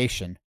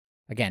recreation,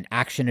 again,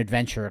 action,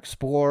 adventure,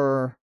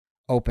 explorer,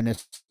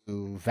 openness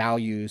to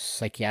values,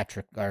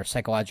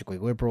 psychologically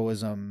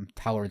liberalism,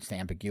 tolerance to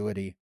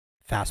ambiguity,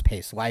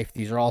 fast-paced life.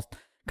 These are all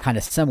kind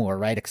of similar,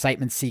 right?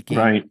 Excitement seeking,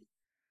 right.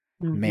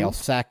 Male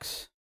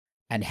sex,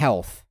 and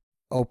health.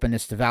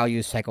 Openness to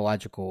values,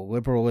 psychological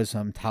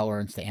liberalism,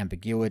 tolerance to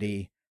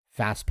ambiguity,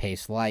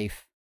 fast-paced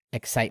life,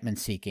 excitement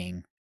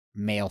seeking,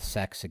 male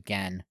sex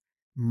again,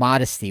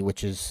 modesty,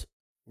 which is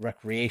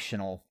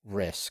recreational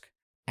risk,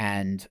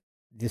 and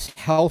this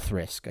health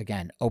risk,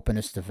 again,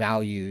 openness to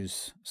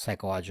values,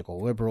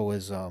 psychological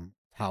liberalism,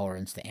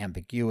 tolerance to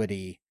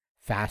ambiguity,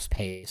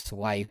 fast-paced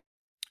life,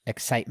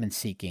 excitement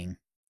seeking,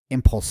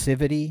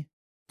 impulsivity,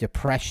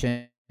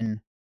 depression,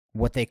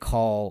 what they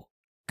call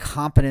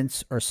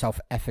competence or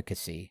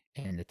self-efficacy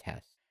in the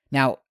test.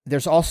 Now,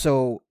 there's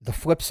also the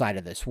flip side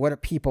of this.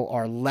 What people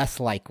are less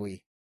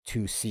likely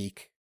to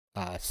seek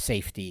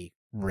safety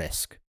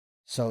risk?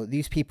 So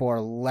these people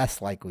are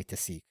less likely to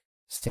seek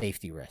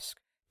safety risk.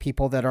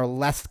 People that are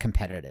less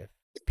competitive,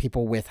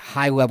 people with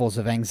high levels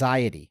of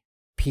anxiety,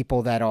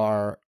 people that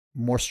are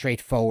more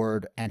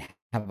straightforward and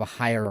have a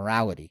higher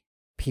morality,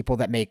 people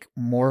that make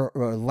more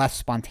or less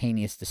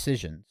spontaneous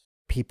decisions,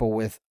 people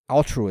with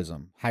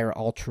altruism, higher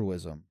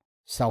altruism,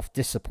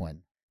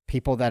 self-discipline,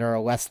 people that are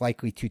less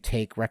likely to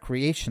take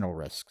recreational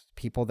risks,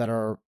 people that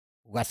are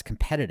less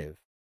competitive,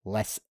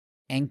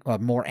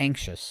 more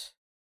anxious.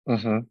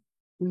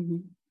 Mm-hmm. Mm-hmm.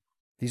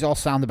 These all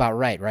sound about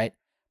right?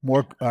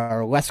 More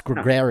or less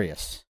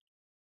gregarious.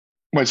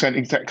 Well, it's kind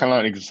of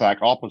like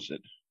exact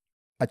opposite.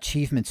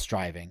 Achievement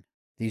striving.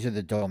 These are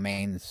the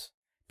domains.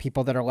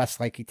 People that are less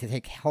likely to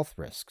take health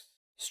risks.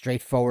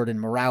 Straightforward in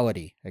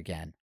morality,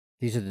 again.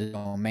 These are the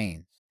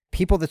domains.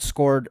 People that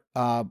scored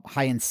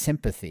high in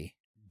sympathy,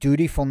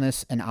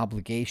 dutifulness, and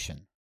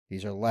obligation.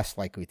 These are less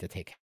likely to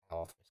take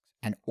health risks.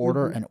 And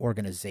order and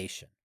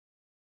organization.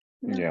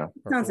 Yeah.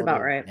 Sounds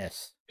about right.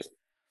 Yes.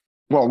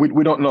 Well,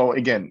 we don't know,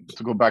 again,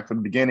 to go back to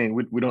the beginning,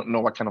 we don't know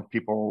what kind of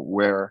people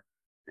were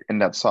in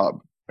that sub.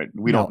 Right?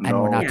 We don't know.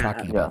 And we're not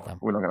talking about them.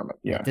 We're not going to.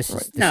 Yeah. This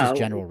right. is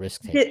general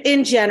risk taking.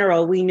 In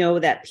general, we know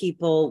that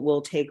people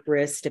will take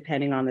risks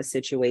depending on the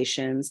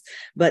situations,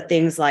 but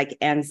things like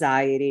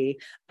anxiety,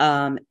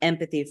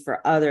 empathy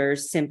for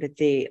others,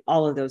 sympathy,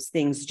 all of those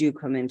things do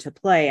come into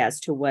play as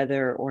to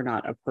whether or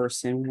not a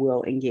person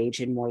will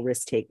engage in more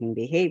risk-taking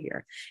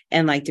behavior.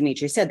 And like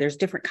Dimitri said, there's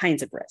different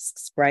kinds of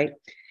risks, right?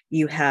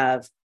 You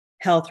have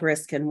health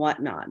risk and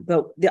whatnot.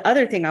 But the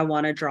other thing I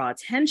want to draw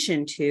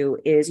attention to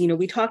is,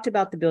 we talked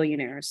about the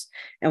billionaires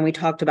and we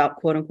talked about,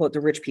 quote unquote,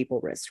 the rich people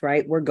risk,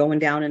 right? We're going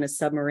down in a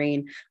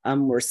submarine.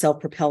 We're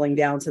self-propelling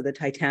down to the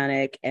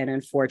Titanic. And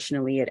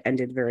unfortunately, it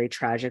ended very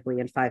tragically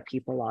and 5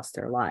 people lost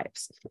their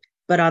lives.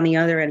 But on the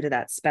other end of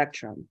that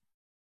spectrum,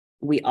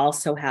 we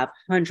also have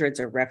hundreds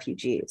of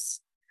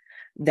refugees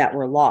that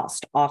were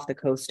lost off the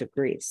coast of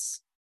Greece,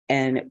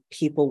 and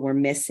people were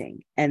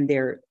missing, and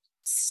they're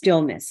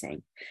still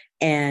missing.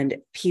 And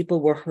people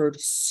were heard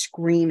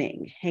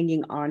screaming,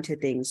 hanging on to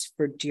things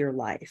for dear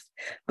life.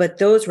 But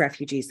those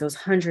refugees, those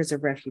hundreds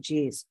of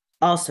refugees,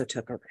 also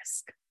took a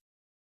risk,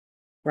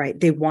 right?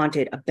 They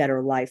wanted a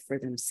better life for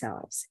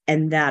themselves.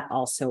 And that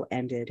also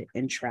ended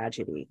in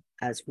tragedy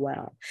as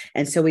well.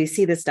 And so we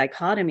see this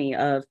dichotomy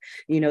of,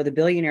 the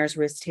billionaires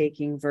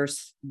risk-taking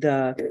versus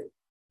the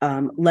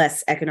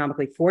less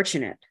economically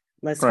fortunate,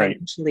 less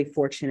financially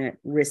fortunate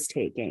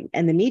risk-taking.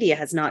 And the media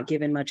has not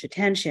given much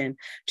attention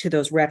to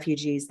those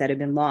refugees that have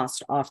been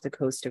lost off the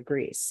coast of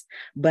Greece.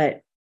 But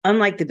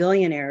unlike the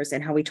billionaires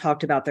and how we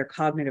talked about their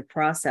cognitive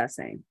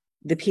processing,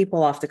 the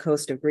people off the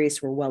coast of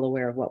Greece were well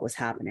aware of what was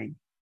happening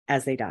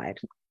as they died.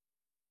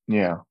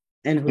 Yeah.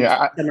 And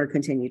some are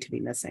continue to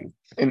be missing.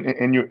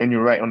 And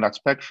you're right on that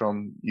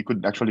spectrum. You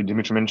could actually,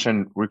 Dimitri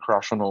mentioned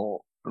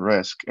recreational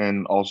risk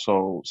and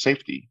also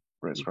safety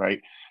risk,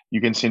 right?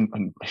 You can see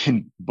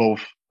in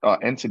both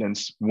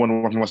incidents, one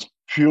of them was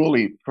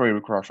purely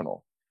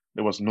recreational.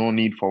 There was no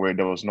need for it.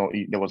 There was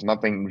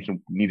nothing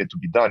needed to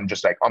be done.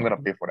 Just like, I'm going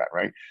to pay for that,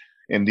 right?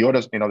 And the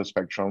other end of the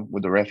spectrum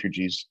with the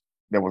refugees,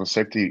 there was a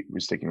safety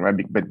risk taking, right?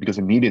 But because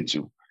it needed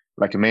to,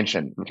 like you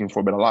mentioned, looking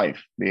for a better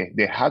life,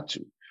 they had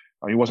to.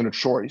 It wasn't a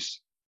choice.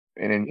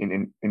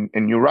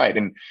 And you're right.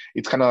 And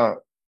it's kind of,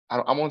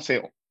 I won't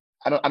say,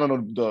 I don't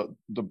know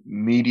the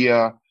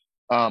media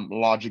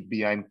logic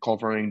behind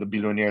covering the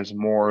billionaires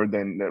more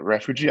than the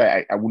refugee.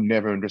 I would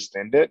never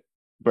understand it.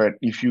 But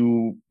if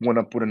you want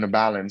to put in a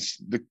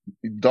balance, it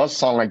does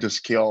sound like the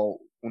scale,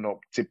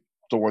 tip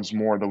towards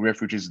more the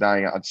refugees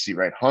dying at sea,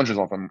 right? Hundreds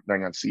of them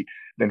dying at sea,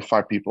 than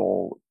 5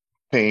 people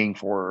paying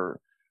for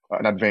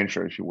an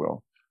adventure, if you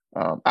will.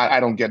 I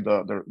don't get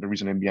the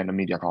reasoning behind the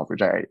media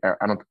coverage. I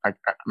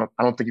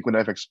don't think you could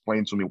ever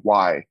explain to me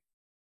why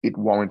it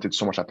warranted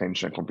so much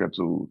attention compared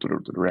to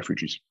the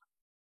refugees.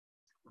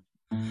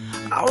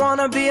 I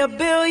wanna be a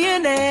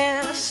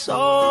billionaire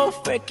so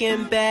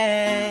freaking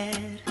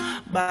bad.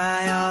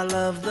 Buy all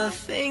of the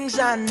things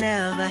I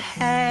never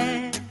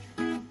had.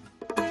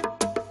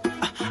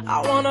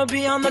 I wanna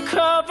be on the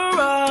cover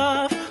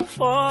of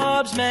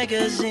Forbes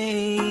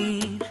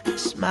magazine,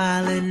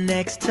 smiling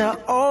next to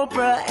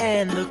Oprah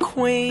and the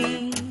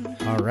Queen.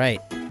 All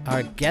right.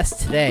 Our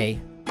guest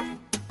today,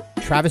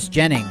 Travis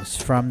Jennings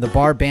from the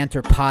Bar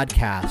Banter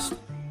podcast,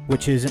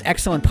 which is an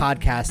excellent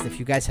podcast. If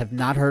you guys have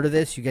not heard of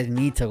this, you guys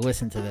need to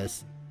listen to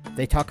this.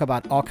 They talk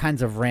about all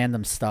kinds of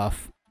random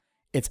stuff.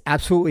 It's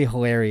absolutely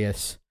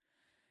hilarious.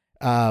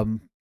 I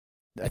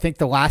think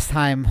the last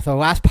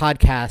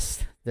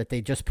podcast that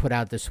they just put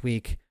out this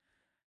week,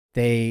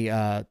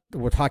 they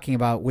were talking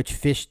about which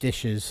fish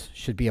dishes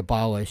should be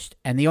abolished.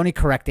 And the only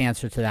correct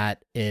answer to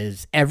that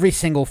is every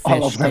single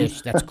fish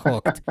dish that's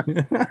cooked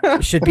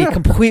should be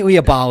completely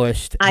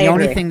abolished. The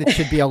only thing that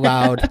should be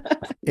allowed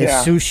is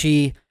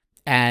sushi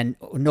and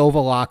Nova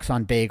Lox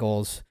on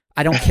bagels.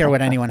 I don't care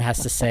what anyone has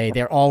to say.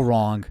 They're all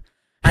wrong.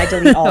 I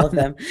delete all of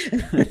them.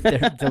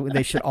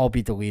 They should all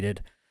be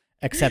deleted,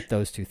 except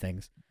those 2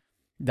 things.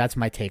 That's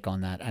my take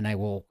on that, and I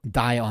will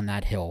die on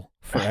that hill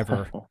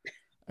forever.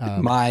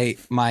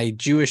 My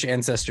Jewish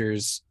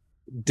ancestors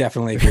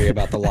definitely agree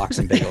about the lox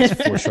and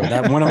bagels for sure.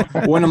 That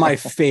one of my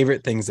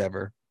favorite things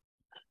ever.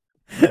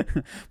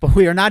 But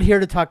we are not here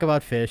to talk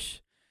about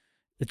fish.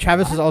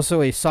 Travis is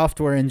also a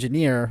software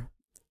engineer,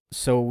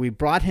 so we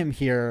brought him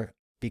here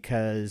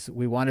because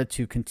we wanted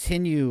to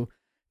continue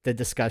the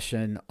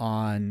discussion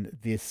on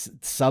this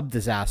sub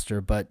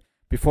disaster. But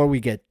before we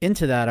get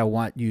into that, I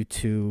want you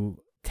to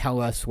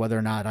tell us whether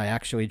or not I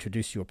actually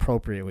introduced you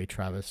appropriately,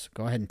 Travis.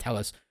 Go ahead and tell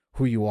us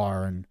who you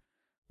are and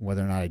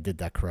whether or not I did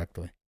that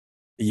correctly.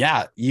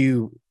 Yeah,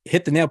 you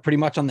hit the nail pretty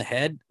much on the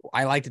head.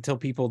 I like to tell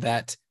people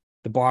that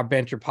the Bar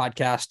Banter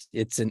podcast,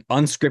 it's an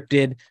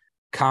unscripted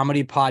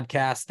comedy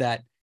podcast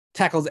that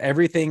tackles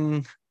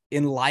everything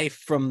in life,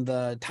 from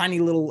the tiny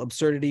little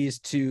absurdities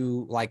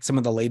to like some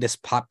of the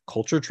latest pop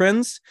culture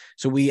trends.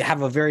 So we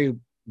have a very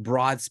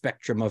broad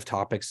spectrum of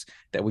topics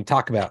that we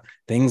talk about.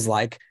 Things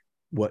like,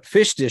 what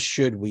fish dish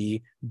should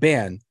we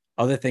ban?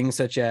 Other things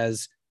such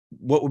as,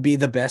 what would be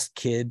the best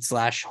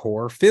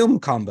kid/horror film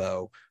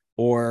combo?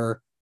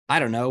 Or, I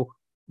don't know,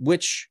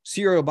 which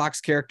cereal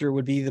box character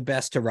would be the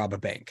best to rob a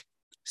bank?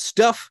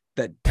 Stuff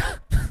that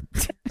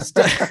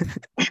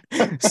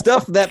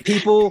stuff that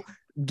people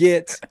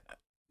get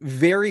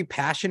very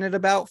passionate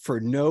about for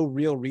no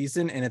real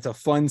reason, and it's a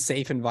fun,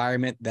 safe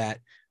environment that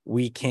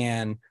we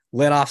can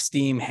let off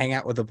steam, hang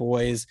out with the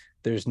boys.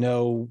 There's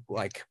no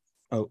like,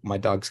 oh, my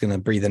dog's gonna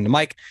breathe into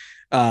mic,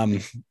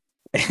 and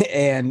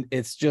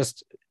it's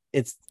just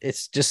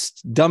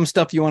dumb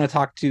stuff you want to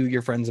talk to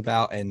your friends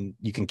about, and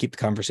you can keep the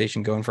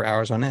conversation going for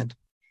hours on end.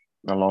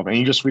 I love it. And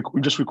you just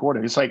record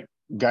it. It's like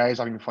guys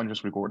having fun,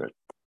 just record it.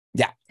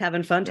 Yeah,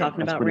 having fun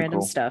talking about random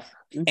cool stuff.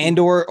 And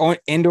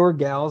or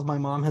gals. My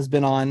mom has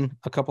been on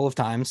a couple of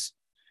times.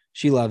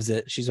 She loves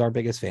it. She's our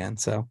biggest fan.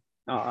 So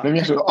let me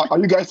ask you,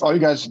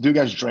 do you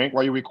guys drink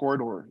while you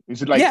record, or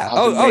is it like, yeah,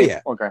 yeah,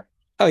 okay,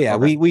 oh yeah,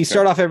 okay. We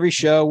start off every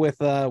show with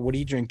what are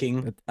you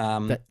drinking?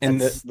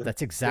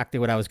 That's exactly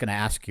what I was going to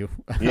ask you.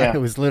 Yeah. I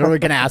was literally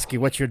going to ask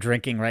you what you're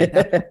drinking right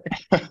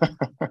now.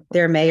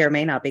 There may or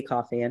may not be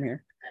coffee in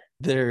here.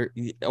 There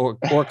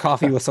or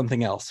coffee with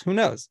something else. Who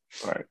knows?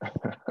 Right.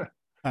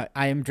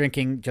 I am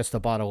drinking just a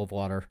bottle of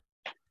water.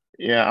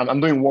 Yeah, I'm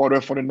doing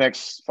water for the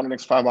next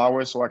 5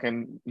 hours, so I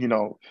can,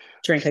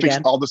 drink fix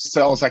again. all the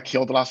cells I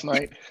killed last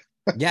night.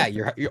 Yeah,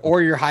 you're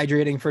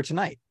hydrating for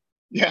tonight.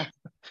 Yeah,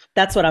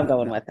 that's what I'm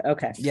going with.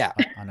 Okay. Yeah,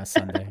 on a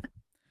Sunday.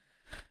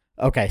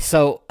 Okay,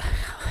 so,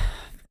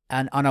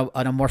 and on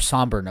a more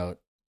somber note,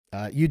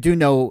 you do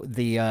know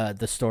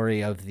the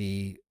story of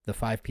the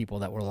 5 people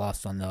that were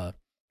lost on the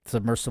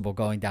submersible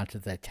going down to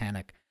the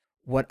Titanic.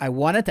 What I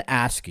wanted to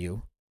ask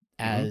you,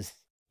 as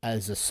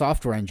a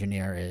software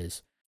engineer,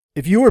 is,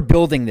 if you were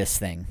building this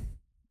thing,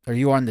 or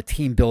you are on the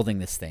team building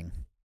this thing,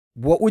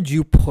 what would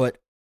you put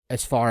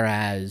as far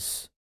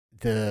as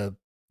the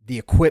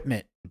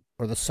equipment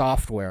or the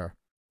software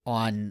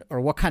on,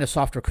 or what kind of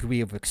software could we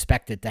have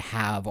expected to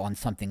have on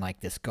something like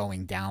this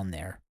going down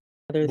there?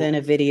 Other than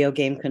a video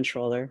game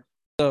controller.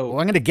 So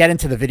I'm going to get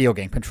into the video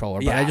game controller,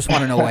 but I just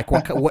want to know, like,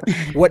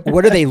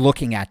 what are they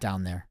looking at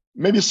down there?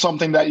 Maybe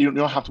something that you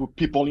don't have to put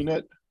people in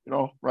it,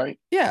 right?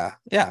 Yeah.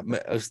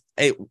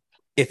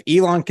 If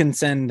Elon can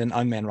send an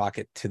unmanned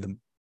rocket to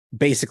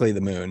basically the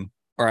moon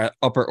or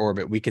upper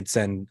orbit, we could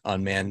send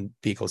unmanned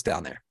vehicles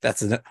down there.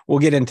 We'll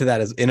get into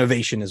that as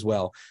innovation as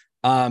well.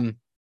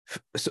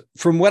 So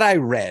from what I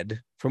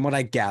read, from what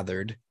I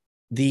gathered,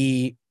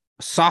 the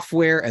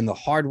software and the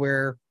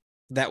hardware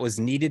that was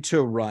needed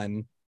to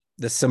run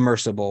the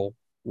submersible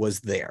was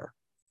there.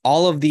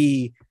 All of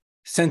the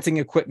sensing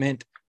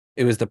equipment,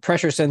 it was the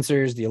pressure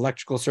sensors, the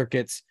electrical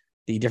circuits,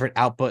 the different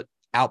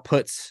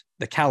outputs,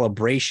 the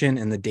calibration,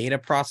 and the data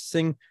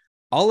processing.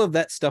 All of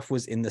that stuff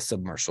was in the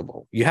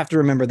submersible. You have to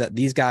remember that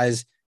these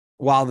guys,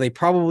 while they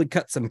probably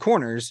cut some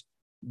corners,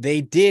 they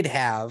did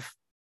have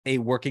a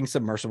working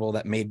submersible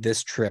that made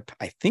this trip,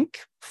 I think,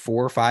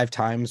 4 or 5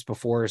 times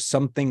before,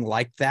 something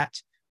like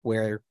that,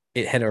 where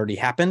it had already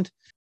happened.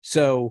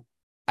 So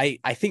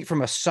I think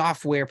from a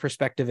software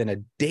perspective and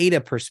a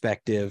data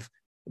perspective,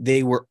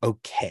 they were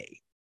okay.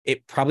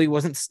 It probably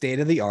wasn't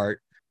state of the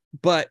art,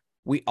 but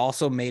we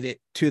also made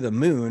it to the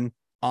moon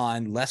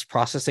on less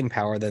processing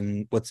power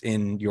than what's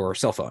in your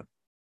cell phone,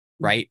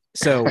 right?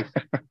 So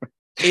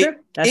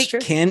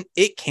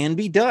it can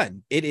be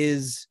done. It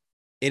is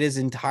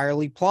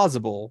entirely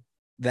plausible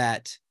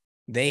that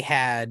they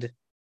had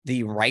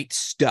the right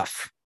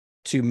stuff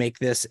to make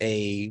this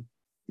a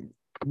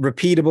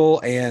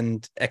repeatable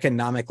and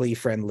economically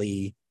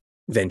friendly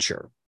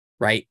venture,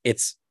 right?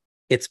 It's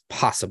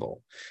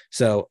possible.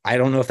 So I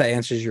don't know if that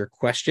answers your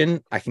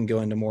question. I can go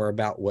into more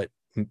about what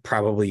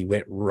probably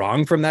went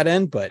wrong from that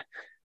end, but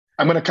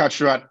I'm going to catch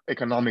you at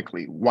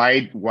economically.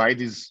 Why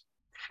these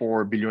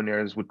 4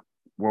 billionaires would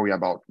worry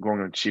about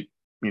going on cheap,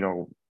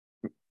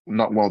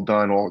 not well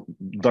done or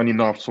done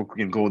enough so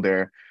we can go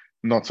there,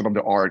 not sort of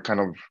the art kind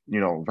of,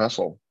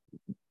 vessel?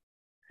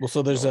 Well,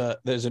 so there's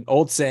an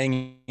old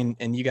saying,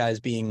 and you guys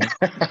being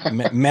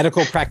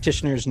medical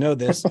practitioners know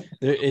this.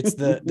 It's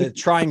the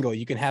triangle.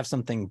 You can have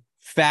something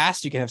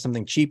fast, you can have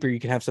something cheaper, you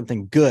can have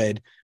something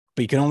good,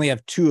 but you can only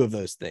have 2 of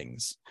those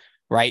things,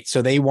 right?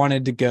 So they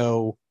wanted to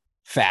go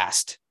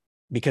fast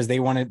because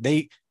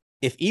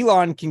if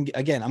Elon can,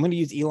 again, I'm going to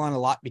use Elon a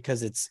lot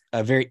because it's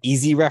a very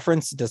easy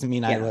reference. It doesn't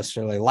mean I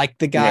necessarily like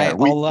the guy.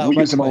 We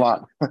use him a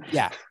lot.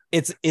 Yeah,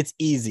 it's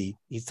easy.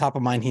 He's top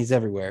of mind. He's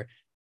everywhere.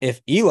 if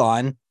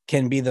Elon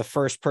can be the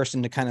first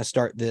person to kind of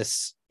start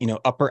this,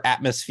 upper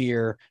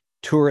atmosphere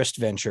tourist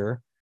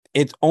venture,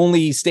 it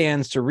only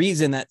stands to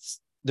reason that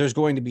there's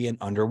going to be an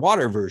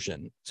underwater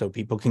version so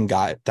people can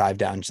dive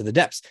down to the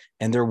depths,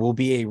 and there will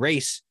be a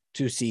race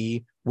to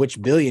see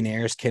which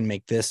billionaires can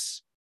make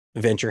this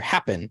venture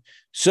happen.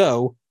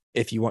 So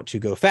if you want to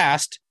go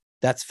fast,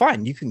 that's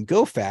fine. You can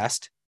go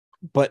fast,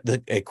 but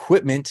the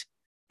equipment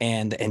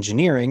and the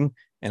engineering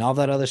and all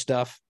that other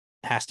stuff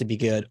has to be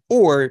good,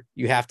 or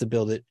you have to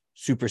build it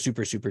super,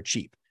 super, super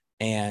cheap.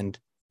 And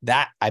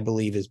that, I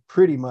believe, is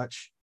pretty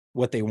much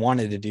what they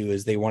wanted to do.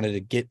 Is they wanted to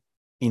get,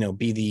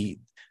 be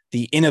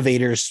the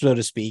innovators, so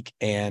to speak,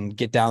 and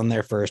get down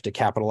there first to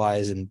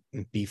capitalize and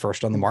be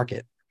first on the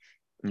market.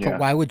 Yeah. But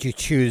why would you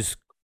choose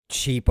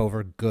cheap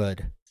over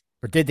good?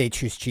 Or did they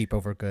choose cheap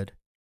over good?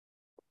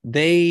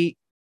 They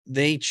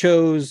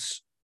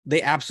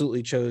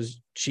absolutely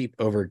chose cheap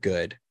over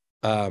good.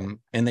 And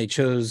they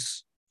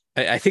chose,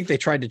 I think they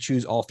tried to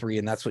choose all three,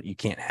 and that's what you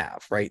can't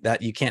have, right?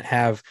 That you can't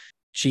have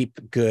cheap,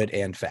 good,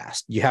 and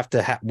fast. You have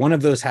to have one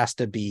of those has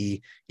to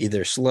be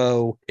either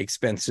slow,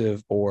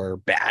 expensive, or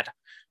bad,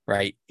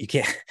 right? You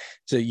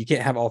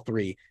can't have all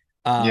three.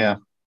 Yeah.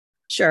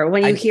 Sure.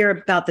 When you hear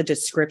about the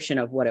description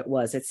of what it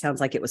was, it sounds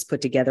like it was put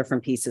together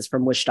from pieces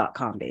from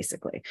wish.com,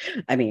 basically.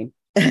 I mean,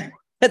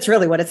 that's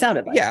really what it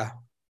sounded like. Yeah.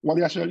 Well,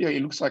 yeah,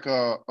 it looks like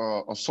a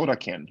soda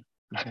can,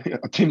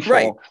 a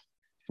tinfoil.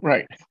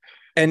 Right.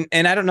 And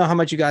I don't know how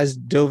much you guys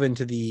dove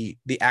into the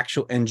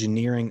actual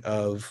engineering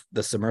of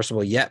the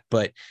submersible yet,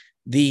 but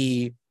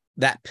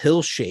that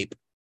pill shape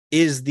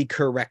is the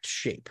correct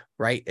shape,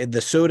 right?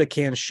 The soda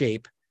can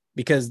shape,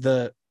 because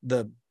the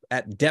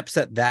at depths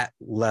at that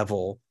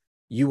level,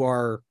 you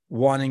are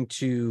wanting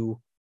to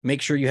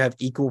make sure you have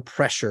equal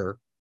pressure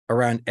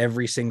around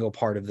every single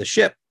part of the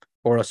ship,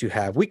 or else you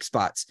have weak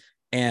spots.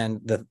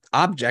 And the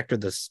object, or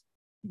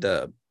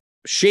the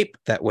shape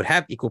that would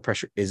have equal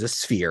pressure, is a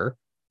sphere.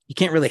 You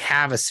can't really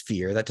have a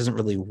sphere. That doesn't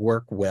really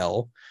work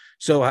well.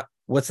 So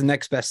what's the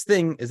next best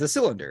thing is a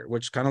cylinder,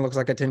 which kind of looks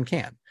like a tin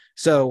can.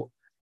 So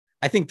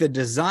I think the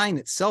design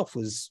itself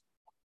was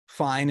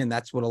fine, and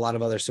that's what a lot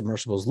of other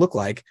submersibles look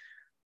like.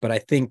 But I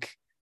think,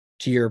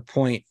 to your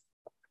point,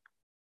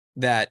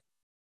 that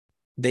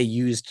they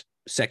used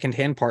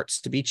secondhand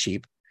parts to be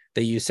cheap.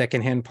 They used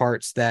secondhand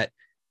parts that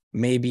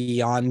may be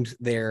beyond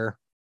their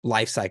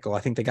life cycle.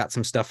 I think they got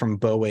some stuff from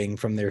Boeing,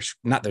 from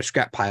not their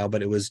scrap pile,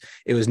 but it was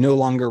no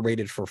longer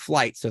rated for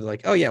flight. So they're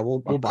like, oh yeah, we'll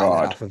buy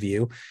that off of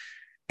you.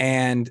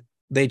 And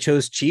they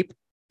chose cheap,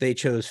 they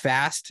chose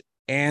fast,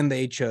 and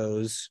they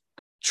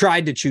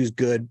tried to choose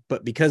good,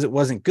 but because it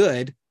wasn't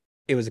good,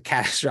 it was a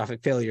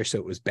catastrophic failure. So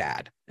it was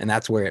bad. And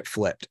that's where it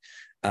flipped.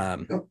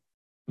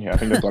 Yeah, I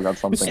think they dug out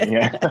something.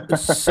 Yeah.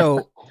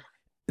 So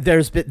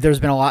there's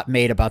been a lot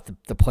made about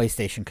the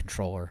PlayStation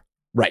controller,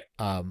 right?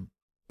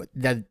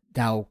 That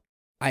now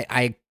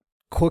I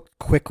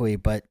quickly,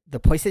 but the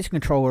PlayStation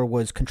controller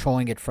was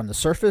controlling it from the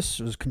surface.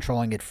 It was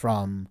controlling it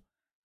from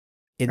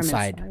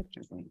inside.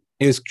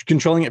 It was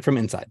controlling it from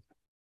inside.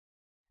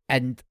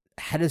 And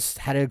how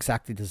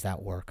exactly does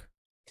that work?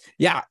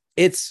 Yeah,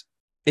 it's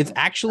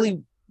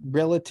actually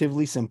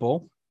relatively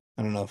simple.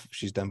 I don't know if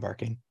she's done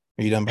barking.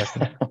 Are you done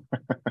barking?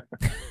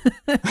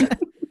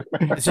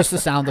 It's just a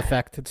sound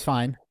effect. It's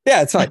fine.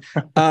 Yeah, it's fine.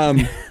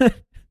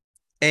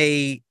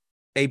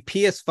 A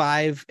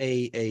PS5,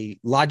 a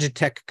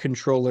Logitech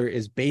controller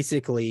is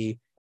basically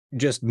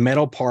just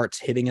metal parts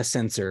hitting a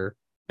sensor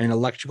and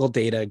electrical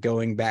data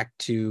going back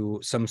to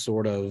some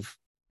sort of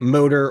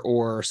motor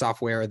or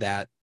software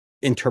that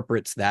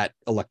interprets that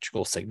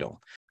electrical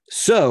signal.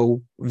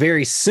 So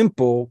very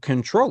simple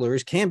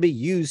controllers can be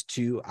used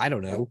to, I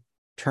don't know,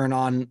 turn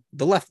on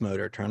the left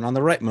motor, turn on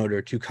the right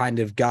motor to kind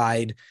of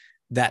guide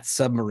that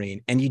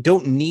submarine. And you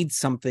don't need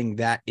something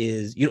that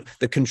is,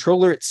 the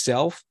controller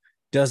itself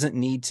doesn't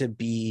need to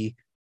be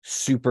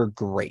super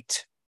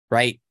great,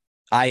 right?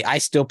 I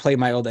still play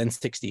my old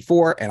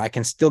N64 and I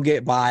can still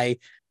get by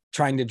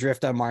trying to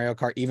drift on Mario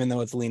Kart, even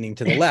though it's leaning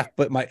to the left.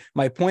 But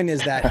my point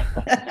is that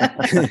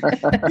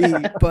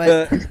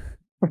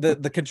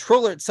the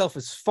controller itself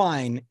is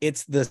fine.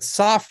 It's the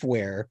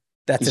software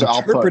that's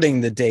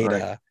interpreting the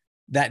data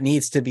that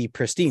needs to be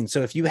pristine.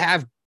 So if you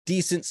have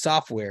decent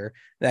software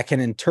that can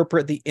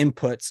interpret the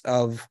inputs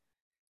of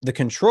the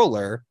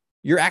controller,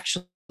 you're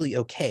actually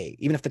okay,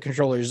 even if the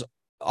controller is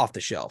off the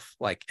shelf.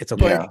 Like, it's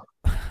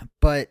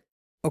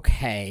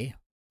okay.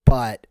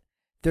 But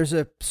there's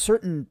a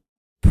certain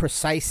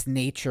precise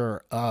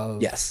nature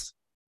of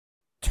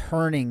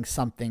turning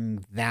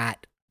something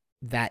that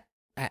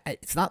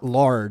it's not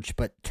large,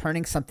 but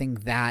turning something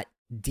that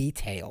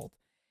detailed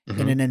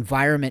in an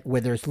environment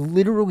where there's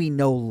literally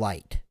no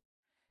light.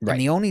 Right.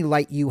 And the only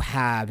light you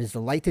have is the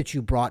light that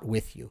you brought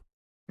with you.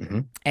 Mm-hmm.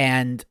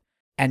 And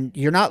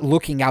you're not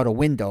looking out a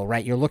window,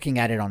 right? You're looking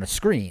at it on a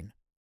screen.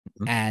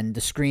 Mm-hmm. And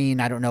the screen,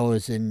 I don't know,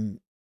 is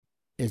in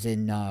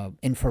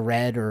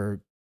infrared,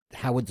 or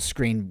how would the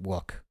screen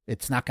look?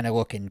 It's not going to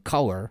look in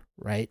color,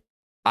 right?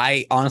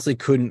 I honestly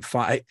couldn't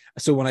find.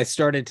 So when I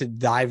started to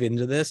dive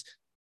into this,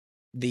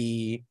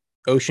 the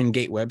Ocean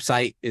Gate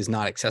website is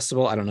not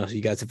accessible. I don't know if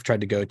you guys have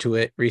tried to go to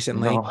it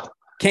recently. No.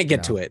 Can't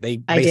get to it.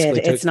 They I did.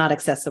 basically It's not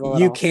accessible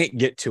at you all. can't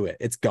get to it.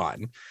 It's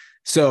gone.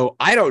 So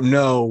I don't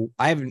know.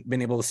 I haven't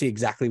been able to see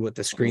exactly what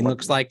the screen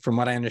looks like. From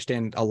what I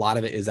understand, a lot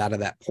of it is out of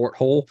that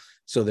porthole.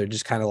 So they're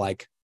just kind of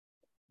like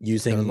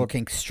using. They're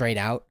looking straight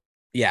out.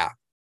 Yeah.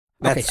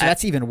 Okay, so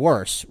that's even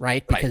worse,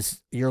 right?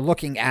 Because you're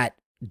looking at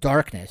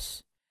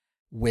darkness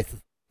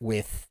with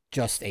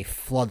just a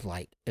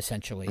floodlight,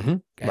 essentially.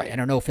 Mm-hmm. Right. I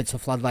don't know if it's a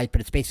floodlight,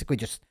 but it's basically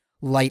just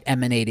light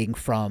emanating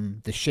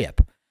from the ship.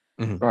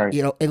 Mm-hmm. Right.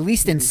 You know, at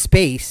least in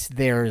space,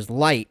 there's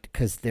light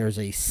because there's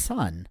a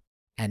sun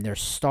and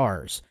there's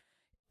stars.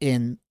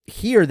 In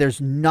here, there's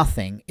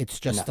nothing. It's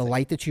just the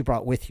light that you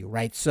brought with you,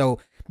 right? So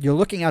you're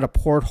looking out a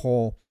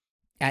porthole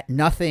at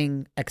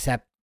nothing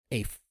except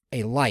a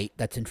light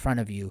that's in front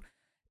of you.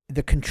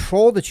 The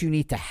control that you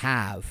need to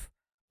have,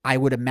 I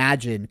would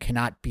imagine,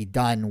 cannot be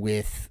done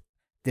with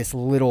this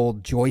little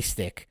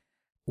joystick.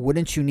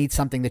 Wouldn't you need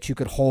something that you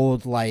could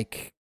hold,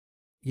 like,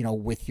 you know,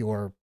 with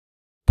your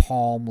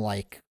palm,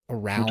 like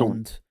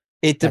around?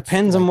 It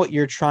depends on what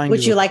you're trying to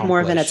Would you like more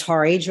of an accomplish.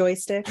 Atari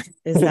joystick?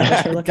 Is that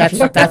what you're looking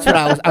for? That's what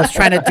I was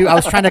trying to do. I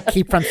was trying to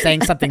keep from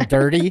saying something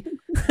dirty.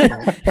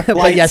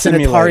 But yes, an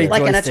simulator. Atari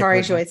Like an joystick Atari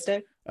would-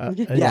 joystick?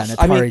 Yeah, an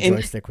Atari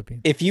joystick would be.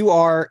 If you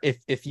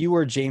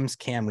are James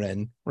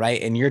Cameron,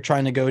 right, and you're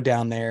trying to go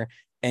down there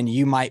and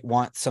you might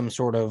want some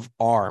sort of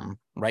arm,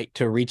 right,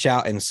 to reach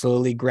out and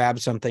slowly grab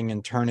something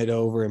and turn it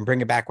over and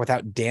bring it back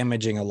without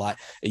damaging a lot.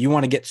 You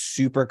want to get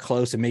super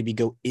close and maybe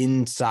go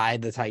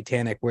inside the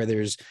Titanic where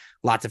there's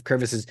lots of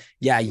crevices.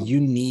 Yeah, you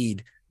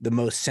need the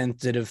most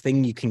sensitive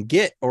thing you can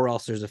get, or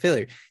else there's a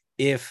failure.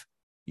 If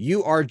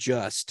you are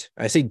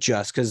I say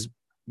just because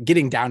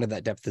getting down to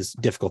that depth is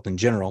difficult in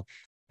general.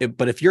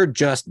 But if you're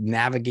just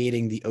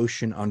navigating the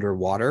ocean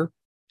underwater,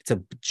 it's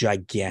a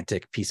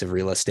gigantic piece of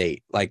real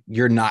estate. Like,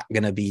 you're not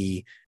going to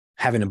be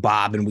having to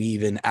bob and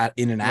weave in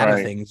and out of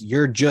things.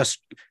 You're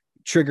just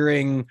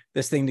triggering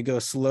this thing to go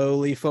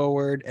slowly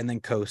forward and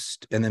then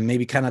coast and then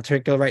maybe kind of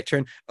take a right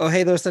turn. Oh,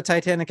 hey, there's the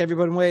Titanic.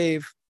 Everyone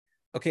wave.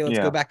 Okay, let's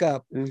go back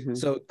up. Mm-hmm.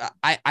 So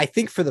I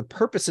think for the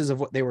purposes of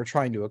what they were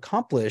trying to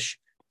accomplish,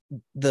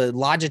 the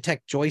Logitech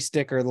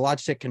joystick or the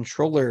Logitech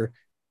controller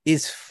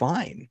is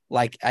fine.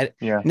 Like,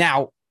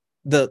 now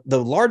the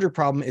larger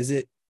problem is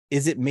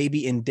it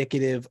maybe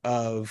indicative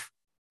of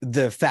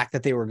the fact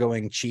that they were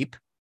going cheap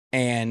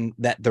and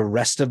that the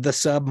rest of the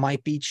sub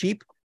might be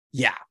cheap.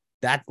 Yeah,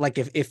 that, like,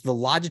 if the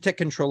Logitech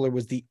controller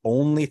was the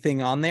only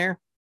thing on there,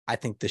 I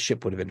think the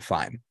ship would have been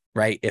fine,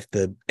 right? If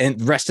the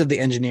rest of the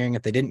engineering,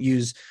 if they didn't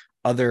use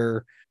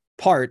other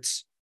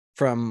parts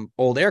from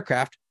old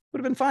aircraft, would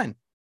have been fine.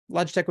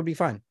 Logitech would be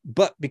fine.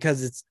 But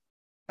because it's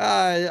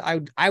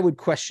I would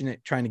question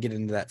it trying to get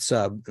into that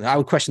sub. I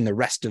would question the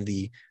rest of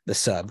the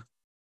sub.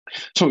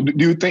 So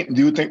do you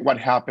think what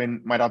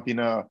happened might have been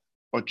a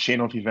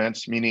chain of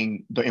events,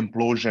 meaning the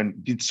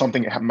implosion did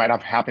something might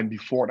have happened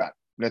before that?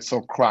 Let's say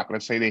crack.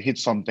 Let's say they hit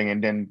something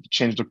and then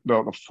change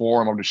the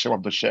form of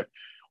the ship,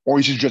 or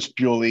is it just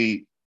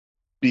purely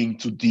being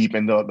too deep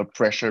and the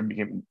pressure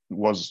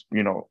was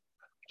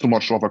too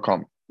much to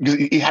overcome? Because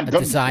it had a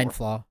design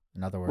flaw,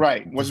 in other words.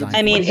 Right.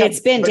 I mean, it's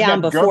been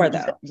down before,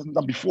 though.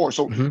 Before.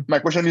 So my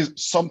question is,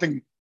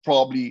 something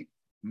probably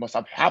must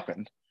have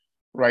happened,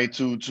 right,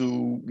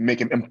 to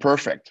make it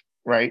imperfect,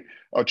 right,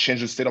 or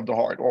change the state of the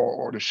heart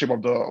or the shape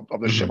of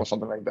the ship or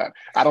something like that.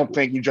 I don't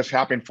think it just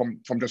happened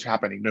from just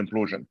happening, the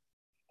implosion.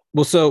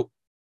 Well, so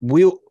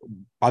we'll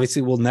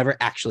never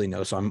actually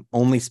know, so I'm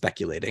only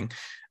speculating.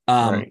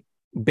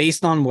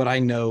 Based on what I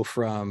know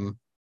from,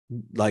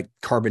 like,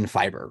 carbon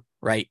fiber,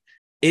 right?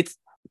 It's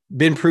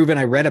been proven.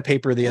 I read a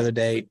paper the other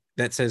day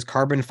that says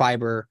carbon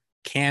fiber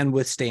can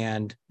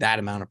withstand that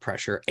amount of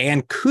pressure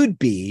and could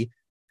be,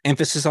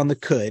 emphasis on the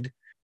could,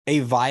 a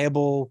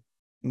viable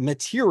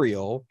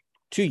material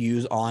to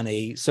use on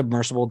a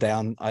submersible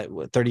down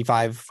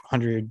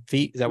 3,500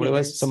 feet. Is that what it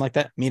was? Something like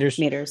that? Meters,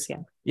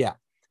 yeah.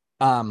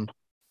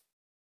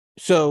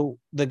 So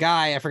the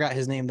guy, I forgot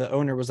his name, the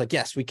owner, was like,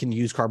 yes, we can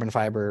use carbon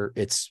fiber.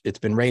 It's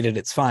been rated,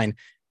 it's fine.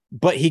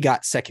 But he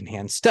got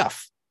secondhand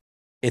stuff.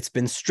 It's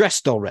been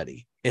stressed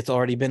already. It's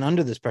already been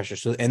under this pressure.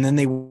 So, and then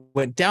they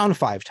went down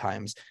 5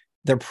 times.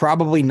 They're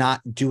probably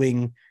not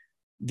doing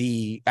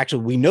we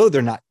know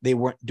they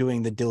weren't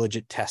doing the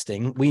diligent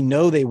testing. We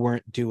know they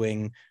weren't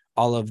doing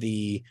all of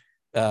the,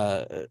 I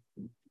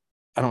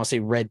don't want to say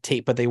red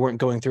tape, but they weren't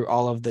going through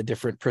all of the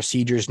different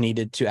procedures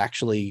needed to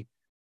actually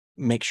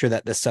make sure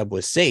that the sub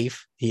was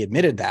safe. He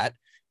admitted that.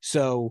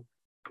 So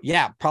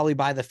yeah, probably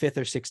by the 5th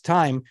or 6th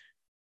time,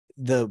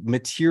 the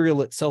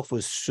material itself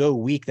was so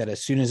weak that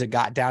as soon as it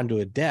got down to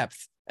a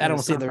depth, I don't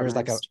say there was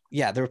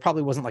there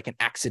probably wasn't like an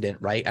accident,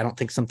 right? I don't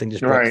think something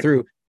just broke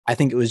through. I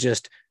think it was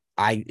just,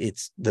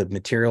 it's the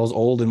material's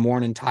old and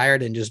worn and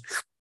tired and just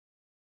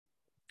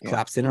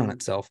collapsed in on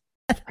itself.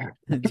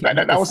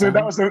 that was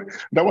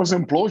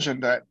an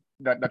implosion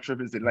that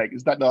Travis did. Like,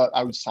 is that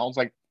it sounds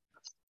like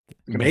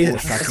Amazing.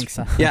 Sucking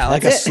sound. Yeah,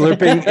 like a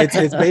slurping.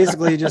 It's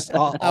basically just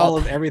all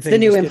of everything. The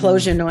new just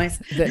implosion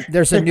noise.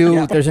 There's a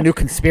new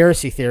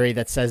conspiracy theory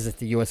that says that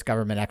the U.S.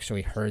 government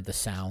actually heard the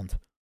sound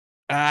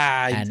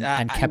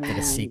and kept it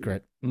a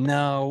secret.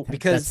 No,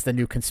 because that's the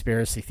new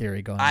conspiracy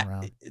theory going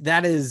around.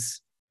 That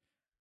is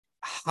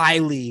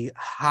highly,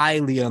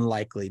 highly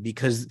unlikely,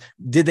 because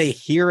did they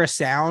hear a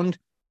sound?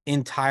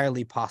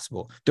 Entirely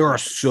possible. There are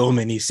so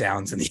many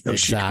sounds in the ocean.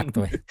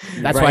 Exactly.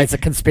 That's why it's a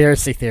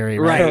conspiracy theory,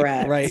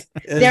 right? Right.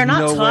 They're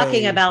not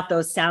talking about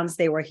those sounds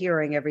they were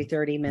hearing every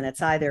 30 minutes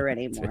either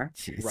anymore.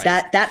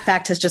 Right. That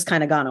fact has just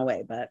kind of gone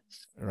away, but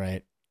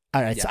right.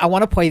 All right. Yeah. So I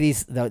want to play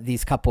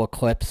these couple of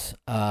clips.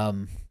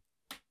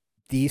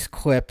 These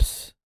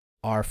clips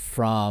are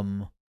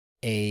from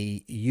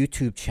a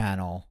YouTube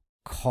channel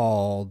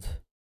called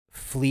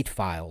Fleet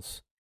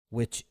Files,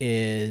 which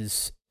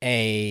is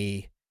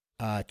a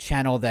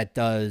channel that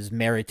does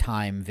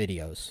maritime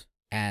videos.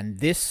 And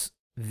this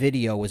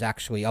video was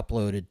actually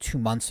uploaded 2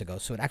 months ago,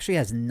 so it actually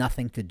has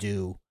nothing to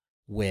do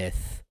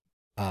with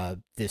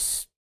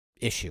this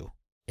issue.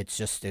 It's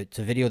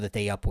a video that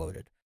they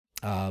uploaded.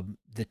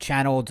 The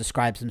channel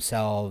describes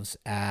themselves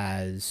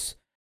as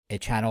a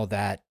channel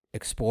that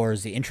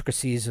explores the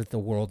intricacies of the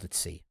world at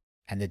sea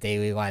and the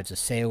daily lives of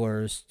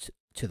sailors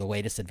to the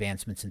latest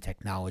advancements in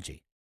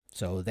technology.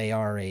 So they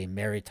are a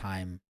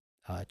maritime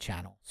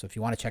channel. So if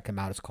you want to check them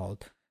out, it's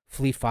called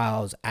Fleet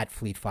Files,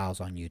 @Fleet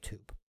Files on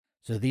YouTube.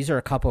 So these are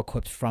a couple of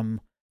clips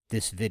from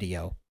this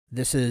video.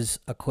 This is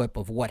a clip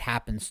of what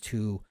happens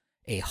to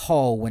a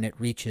hull when it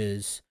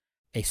reaches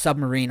a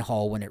submarine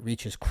hull when it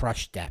reaches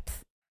crush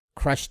depth.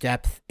 Crush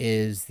depth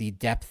is the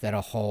depth that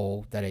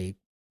a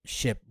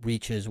ship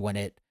reaches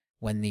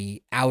when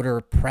the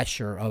outer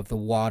pressure of the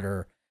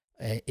water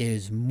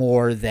is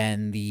more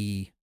than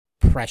the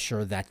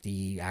pressure that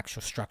the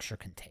actual structure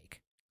can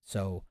take.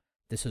 So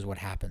this is what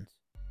happens.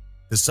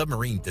 The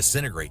submarine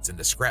disintegrates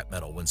into scrap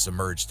metal when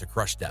submerged to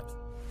crush depth.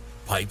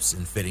 Pipes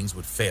and fittings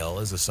would fail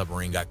as the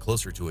submarine got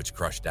closer to its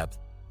crush depth,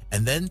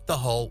 and then the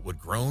hull would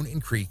groan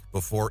and creak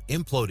before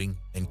imploding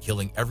and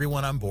killing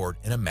everyone on board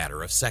in a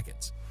matter of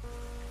seconds.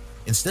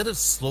 Instead of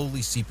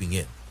slowly seeping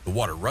in, the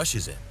water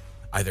rushes in,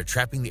 either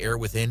trapping the air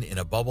within in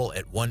a bubble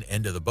at one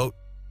end of the boat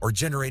or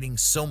generating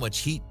so much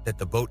heat that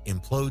the boat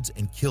implodes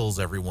and kills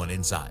everyone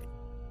inside.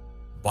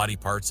 Body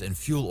parts and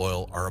fuel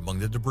oil are among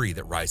the debris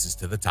that rises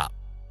to the top.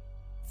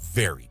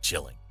 Very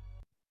chilling.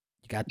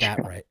 You got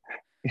that right.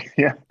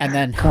 Yeah. And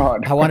then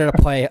I wanted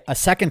to play a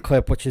second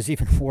clip, which is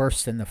even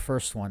worse than the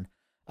first one,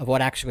 of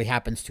what actually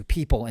happens to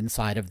people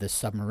inside of this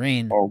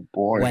submarine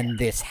when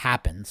this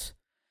happens.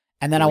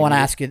 And then I want to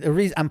ask you, the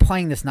reason I'm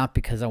playing this not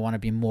because I want to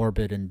be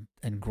morbid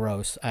and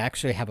gross. I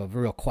actually have a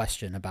real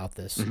question about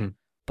this,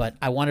 but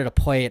I wanted to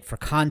play it for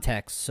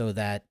context so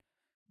that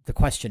the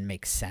question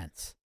makes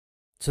sense.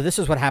 So this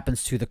is what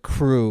happens to the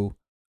crew.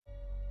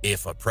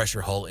 If a pressure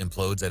hull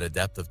implodes at a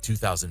depth of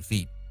 2,000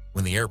 feet,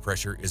 when the air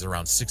pressure is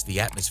around 60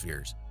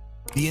 atmospheres,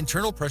 the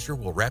internal pressure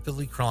will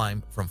rapidly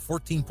climb from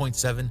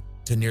 14.7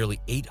 to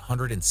nearly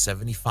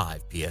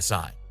 875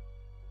 psi.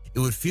 It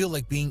would feel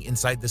like being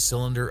inside the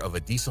cylinder of a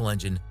diesel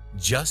engine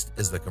just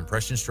as the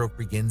compression stroke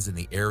begins in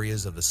the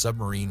areas of the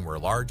submarine where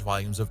large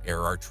volumes of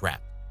air are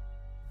trapped.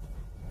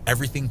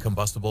 Everything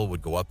combustible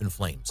would go up in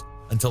flames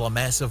until a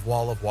massive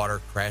wall of water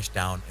crashed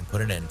down and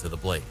put an end to the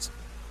blaze.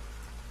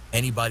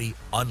 Anybody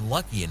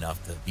unlucky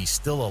enough to be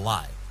still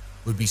alive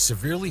would be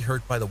severely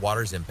hurt by the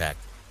water's impact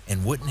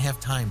and wouldn't have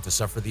time to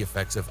suffer the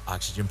effects of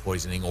oxygen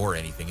poisoning or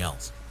anything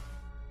else.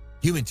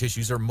 Human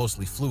tissues are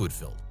mostly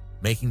fluid-filled,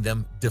 making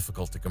them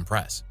difficult to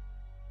compress.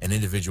 An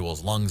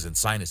individual's lungs and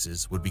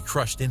sinuses would be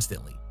crushed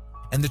instantly,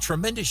 and the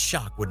tremendous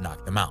shock would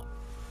knock them out.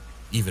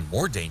 Even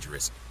more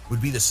dangerous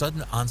would be the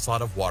sudden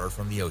onslaught of water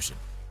from the ocean,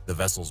 the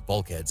vessel's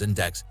bulkheads and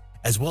decks,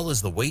 as well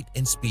as the weight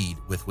and speed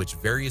with which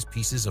various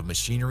pieces of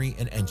machinery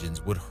and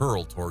engines would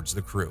hurl towards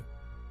the crew.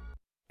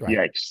 Right.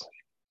 Yikes.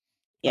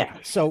 Yeah.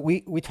 So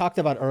we talked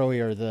about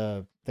earlier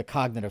the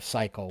cognitive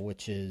cycle,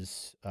 which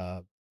is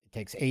it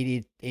takes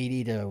 80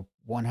 to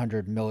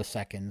 100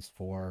 milliseconds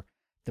for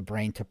the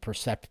brain to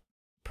perceptually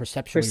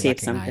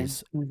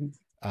recognize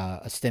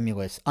a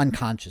stimulus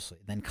unconsciously.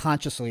 Then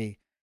consciously,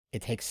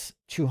 it takes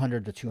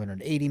 200 to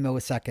 280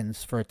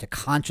 milliseconds for it to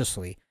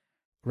consciously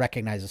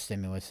recognize a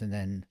stimulus, and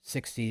then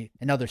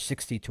another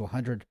 60 to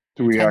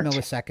 110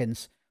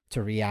 milliseconds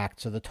to react.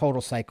 So the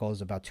total cycle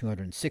is about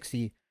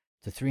 260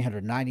 to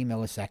 390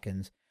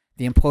 milliseconds.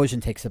 The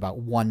implosion takes about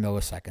 1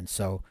 millisecond.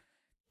 So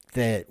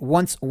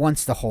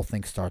once the whole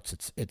thing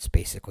starts, it's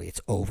basically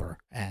over,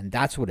 and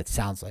that's what it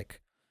sounds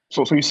like.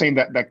 So you're saying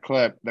that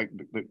clip, like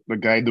the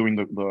guy doing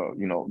the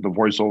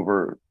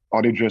voiceover,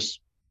 are they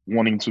just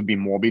wanting to be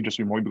morbid,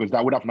 because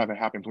that would have never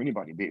happened to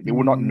anybody. They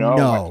would not know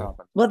what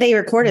happened. Well, they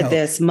recorded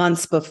this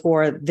months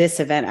before this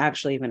event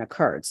actually even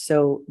occurred.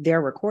 So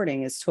their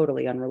recording is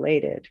totally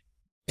unrelated.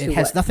 It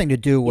has nothing to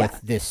do with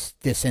this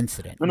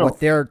incident. No. What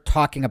they're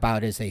talking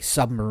about is a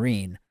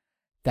submarine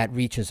that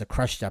reaches a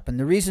crush depth. And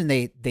the reason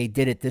they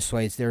did it this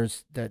way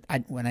is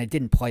when I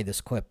didn't play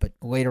this clip, but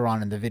later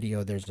on in the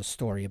video, there's a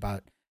story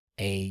about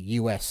a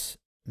U.S.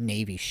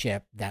 Navy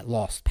ship that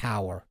lost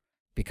power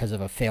because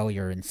of a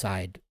failure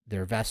inside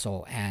their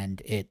vessel,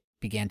 and it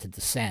began to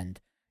descend.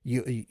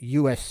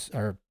 U.S.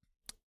 or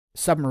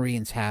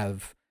submarines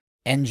have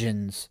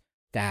engines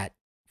that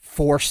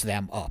force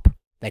them up,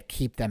 that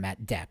keep them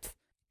at depth.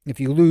 If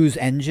you lose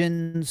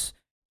engines,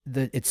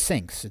 it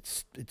sinks.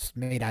 It's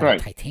made out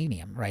of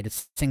titanium, right?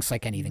 It sinks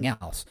like anything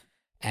else.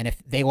 And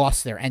if they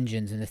lost their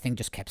engines and the thing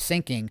just kept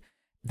sinking,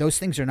 those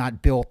things are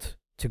not built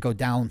to go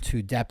down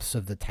to depths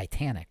of the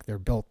Titanic. They're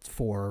built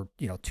for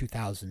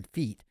 2,000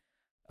 feet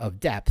of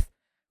depth.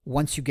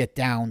 Once you get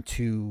down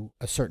to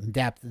a certain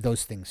depth,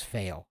 those things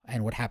fail.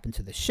 And what happened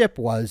to the ship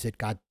was it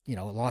got, it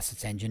lost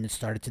its engine, it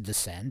started to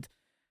descend,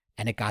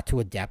 and it got to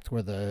a depth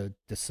where the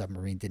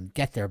submarine didn't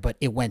get there, but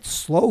it went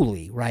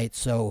slowly, right?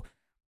 So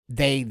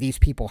these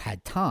people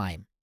had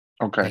time.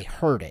 Okay. They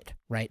heard it,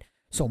 right?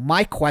 So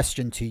my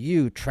question to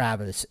you,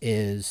 Travis,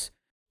 is,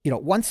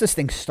 once this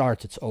thing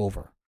starts, it's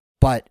over.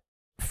 But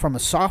from a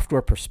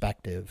software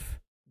perspective,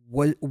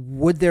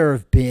 would there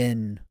have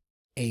been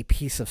a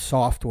piece of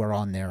software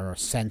on there or a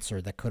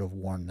sensor that could have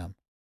warned them?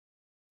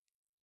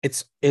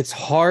 It's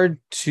hard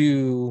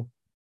to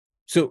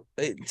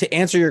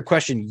answer your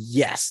question.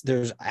 Yes,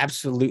 there's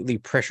absolutely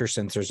pressure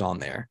sensors on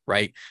there,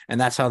 right? And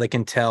that's how they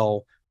can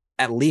tell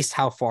at least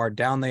how far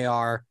down they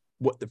are,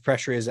 what the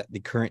pressure is at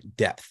the current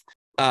depth.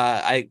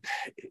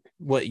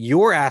 What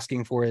you're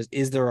asking for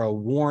is there a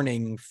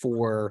warning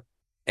for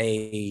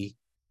an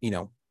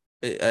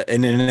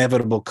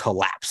inevitable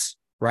collapse,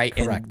 right?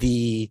 Correct. And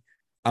the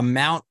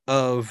amount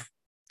of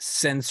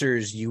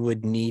sensors you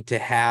would need to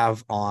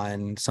have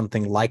on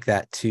something like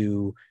that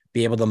to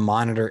be able to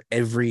monitor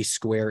every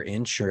square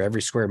inch or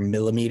every square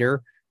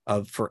millimeter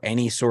for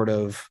any sort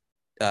of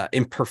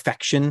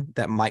imperfection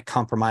that might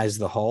compromise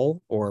the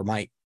hull or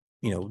might,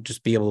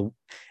 just be able.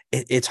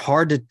 It's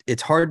hard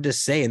to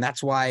say, and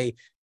that's why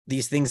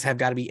these things have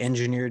got to be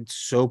engineered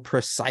so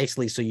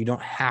precisely so you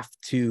don't have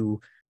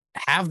to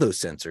have those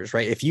sensors,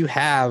 right? If you've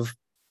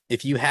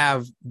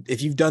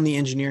done the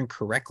engineering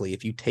correctly,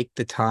 if you take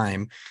the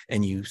time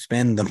and you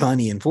spend the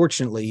money,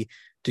 unfortunately,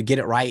 to get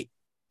it right,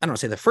 I don't want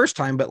to say the first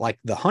time, but like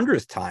the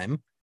 100th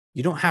time,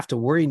 you don't have to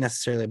worry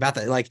necessarily about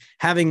that. Like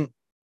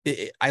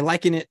I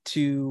liken it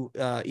to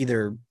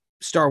either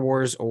Star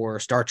Wars or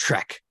Star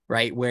Trek,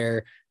 right?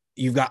 Where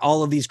you've got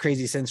all of these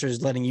crazy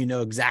sensors letting you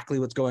know exactly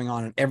what's going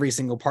on in every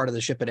single part of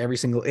the ship at every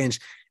single inch.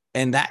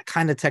 And that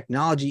kind of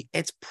technology,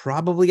 it's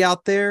probably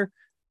out there,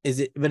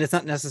 but it's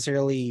not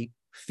necessarily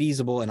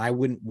feasible. And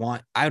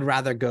I'd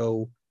rather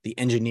go the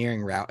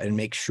engineering route and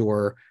make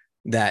sure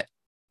that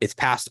it's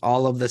passed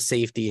all of the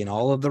safety and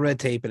all of the red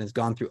tape and it's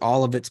gone through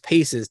all of its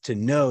paces to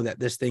know that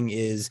this thing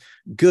is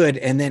good.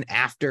 And then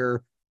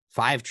after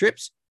 5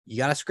 trips, you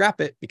got to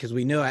scrap it because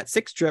we know at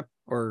 6th trip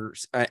or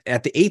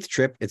at the 8th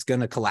trip, it's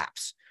going to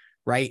collapse,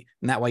 right?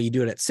 And that way you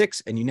do it at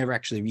 6 and you never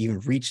actually even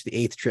reach the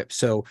 8th trip.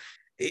 So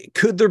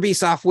could there be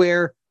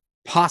software?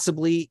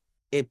 Possibly.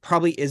 It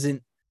probably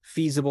isn't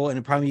feasible and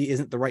it probably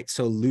isn't the right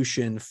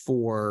solution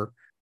for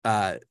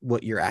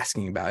what you're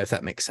asking about, if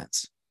that makes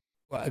sense.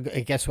 Well, I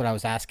guess what I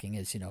was asking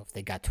is, if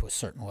they got to a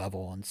certain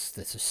level and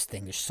this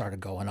thing just started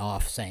going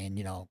off saying,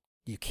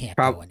 you can't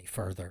go any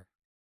further.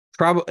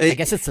 Probably. I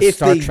guess it's a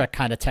Star Trek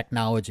kind of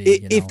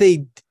technology.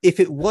 If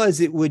it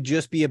was, it would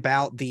just be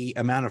about the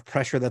amount of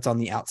pressure that's on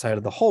the outside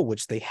of the hull,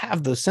 which they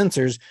have those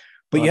sensors.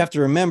 But you have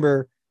to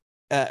remember,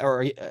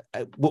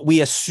 what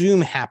we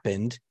assume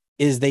happened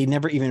is they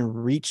never even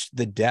reached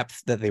the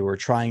depth that they were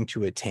trying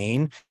to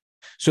attain.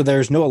 So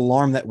there's no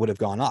alarm that would have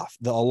gone off.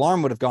 The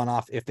alarm would have gone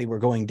off if they were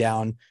going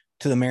down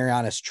to the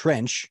Marianas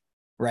Trench,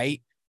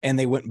 right? And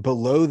they went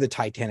below the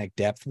Titanic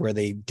depth where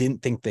they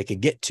didn't think they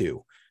could get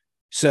to.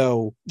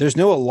 So there's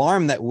no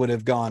alarm that would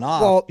have gone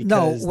off. Well,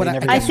 no,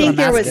 I think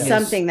there was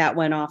something that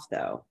went off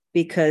though,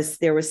 because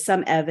there was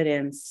some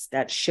evidence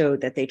that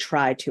showed that they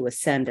tried to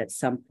ascend at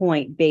some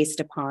point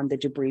based upon the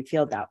debris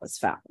field that was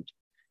found.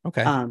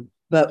 Okay.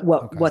 But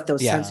what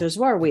those sensors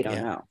were, we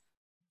don't know.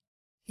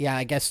 Yeah,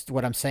 I guess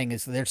what I'm saying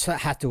is there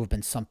had to have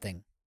been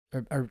something,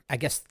 or I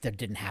guess there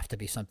didn't have to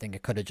be something.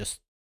 It could have just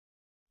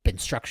been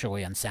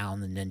structurally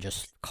unsound and then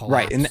just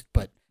collapsed. Right,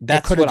 but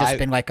that could have just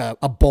been like a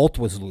bolt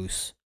was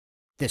loose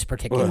this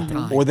particular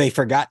time. Or they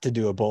forgot to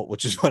do a bolt,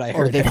 which is what I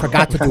heard. Or they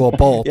forgot to do a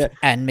bolt,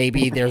 and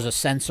maybe there's a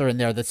sensor in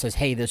there that says,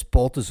 hey, this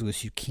bolt is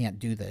loose, you can't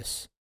do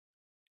this.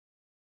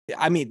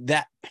 I mean,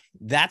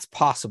 that's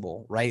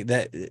possible, right?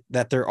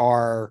 That there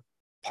are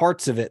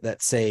parts of it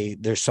that say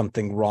there's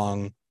something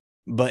wrong.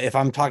 But if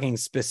I'm talking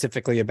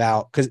specifically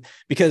about,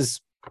 because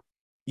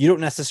you don't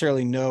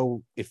necessarily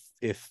know if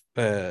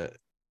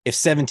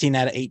 17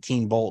 out of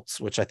 18 bolts,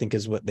 which I think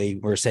is what they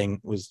were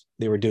saying was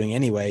they were doing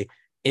anyway,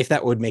 if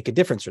that would make a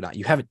difference or not.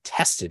 You haven't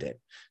tested it.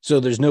 So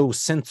there's no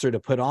sensor to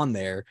put on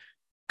there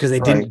because they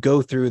didn't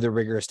go through the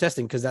rigorous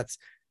testing, because that's,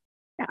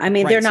 I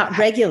mean, they're not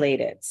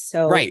regulated,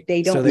 so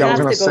they don't have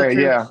to go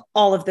through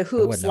all of the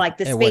hoops like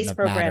the space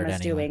program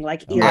is doing,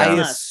 like Elon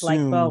Musk, like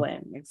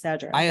Boeing,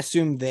 etc. I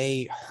assume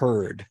they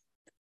heard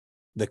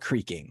the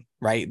creaking,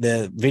 right?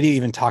 The video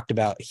even talked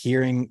about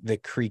hearing the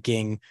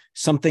creaking.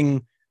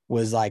 Something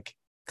was like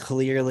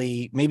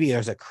clearly, maybe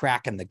there's a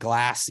crack in the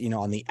glass,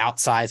 on the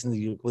outside, and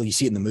you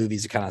see it in the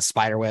movies, it kind of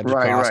spider webs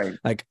across. Right.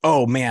 Like,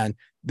 oh man,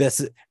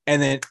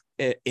 and then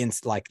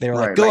it's like they're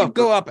like, Right.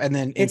 go up, and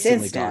then It's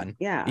instantly instant.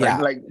 gone. Yeah.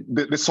 Like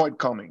they saw it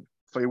coming.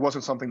 So it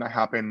wasn't something that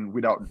happened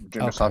without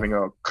just having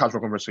a casual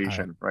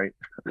conversation, right?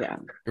 Yeah.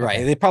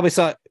 Right. They probably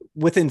saw it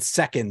within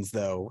seconds,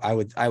 though. I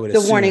would The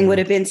assume. warning would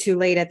have been too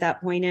late at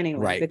that point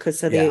anyway, Right.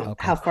 because of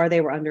how far they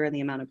were under and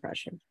the amount of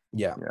pressure.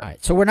 Yeah. All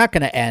right. So we're not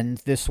going to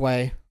end this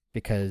way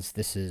because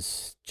this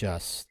is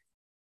just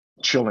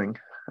chilling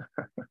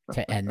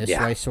to end this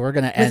way. So we're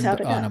going to end Without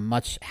a on doubt. a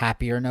much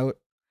happier note.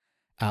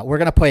 We're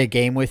going to play a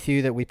game with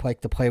you that we like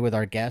to play with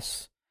our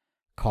guests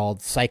called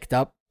Psyched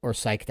Up or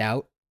Psyched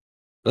Out.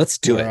 Let's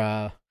do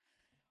it.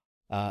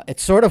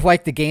 It's sort of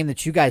like the game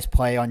that you guys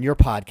play on your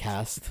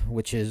podcast,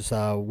 which is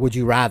Would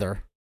You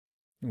Rather?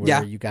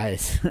 Where you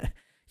guys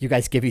you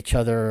guys give each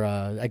other,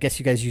 I guess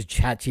you guys use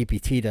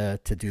ChatGPT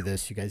to do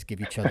this. You guys give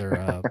each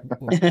other,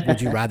 would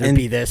you rather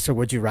be this or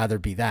would you rather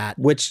be that?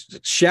 Which,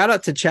 shout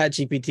out to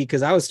ChatGPT,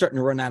 because I was starting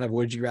to run out of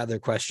would you rather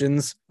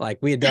questions. Like,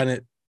 we had done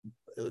it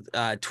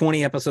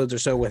 20 episodes or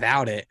so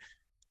without it.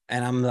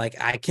 And I'm like,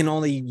 I can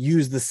only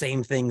use the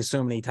same thing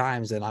so many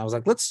times. And I was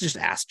like, let's just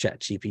ask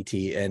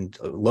ChatGPT. And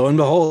lo and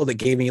behold, it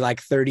gave me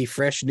like 30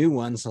 fresh new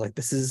ones. So like,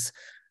 that's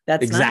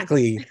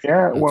exactly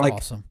nice. like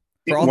awesome.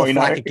 For all the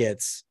flack it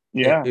gets.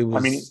 Yeah. It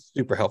was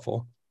super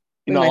helpful.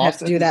 We might have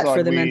to do that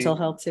for the mental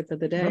health tip of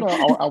the day.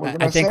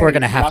 I think we're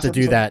going to have to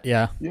do that.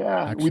 Yeah.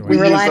 Yeah. We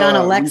relied on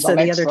Alexa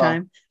the other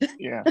time.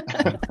 Yeah.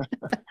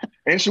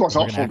 And she was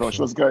helpful though.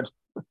 She was good.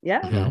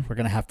 Yeah. We're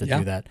going to have to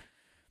do that.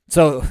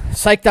 So,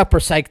 psyched up or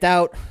psyched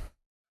out?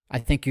 I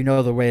think you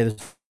know the way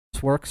this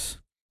works.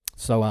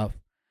 So,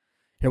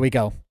 here we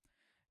go.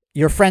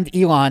 Your friend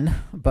Elon,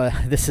 but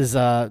this is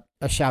a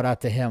shout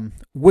out to him.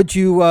 Would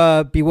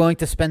you be willing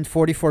to spend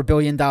 $44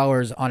 billion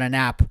on an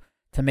app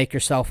to make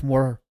yourself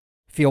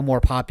feel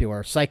more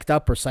popular? Psyched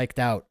up or psyched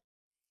out?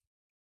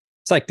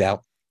 Psyched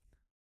out.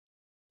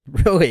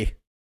 Really?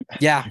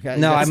 Yeah.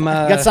 You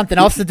got something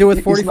else to do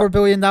with $44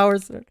 billion?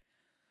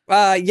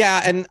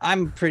 Yeah, and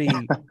I'm pretty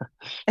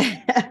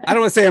I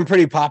don't want to say I'm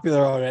pretty popular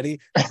already,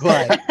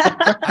 but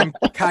I'm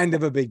kind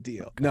of a big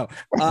deal. No.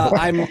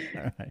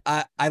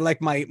 I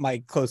like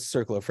my close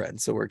circle of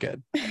friends, so we're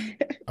good.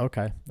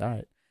 Okay. All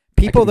right.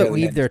 People that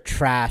leave their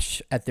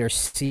trash at their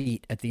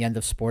seat at the end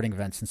of sporting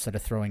events instead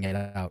of throwing it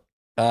out.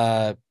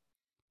 I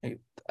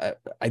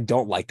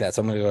don't like that,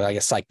 so I'm gonna go, I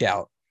guess, psyched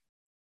out.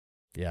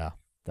 Yeah.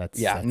 That's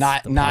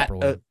not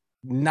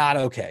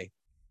okay.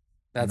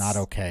 That's not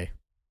okay.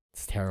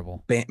 It's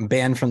terrible.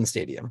 Banned from the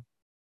stadium.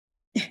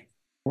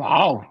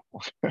 Wow.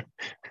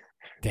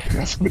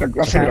 That's a bit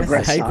aggressive.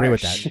 I agree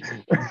with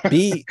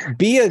that.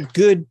 Be a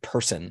good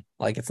person.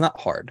 Like, it's not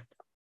hard.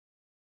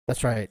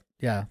 That's right.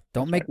 Yeah.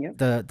 Don't make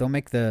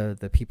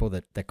the people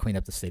that clean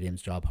up the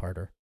stadium's job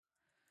harder.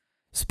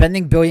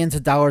 Spending billions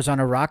of dollars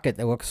on a rocket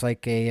that looks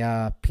like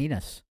a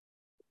penis.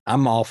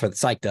 I'm all for the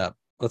psyched up.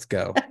 Let's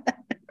go.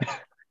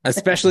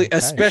 Especially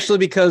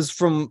because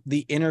from the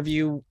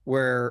interview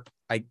where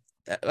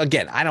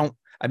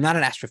I'm not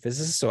an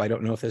astrophysicist, so I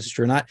don't know if this is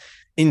true or not.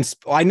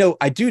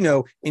 I do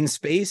know in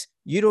space,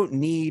 you don't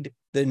need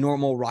the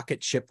normal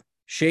rocket ship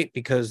shape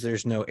because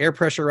there's no air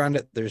pressure around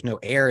it. There's no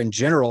air in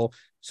general.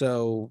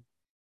 So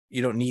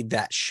you don't need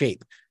that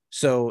shape.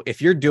 So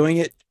if you're doing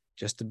it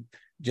just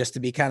to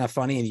be kind of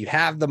funny and you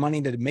have the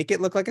money to make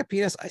it look like a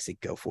penis, I say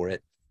go for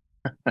it.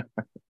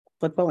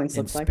 What Boeing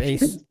looks like.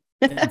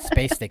 In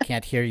space, they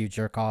can't hear you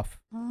jerk off.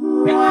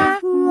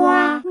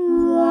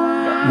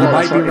 You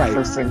might be right.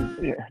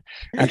 Yeah.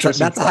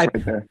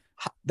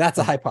 That's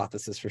a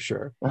hypothesis for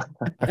sure.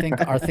 I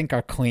think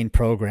our clean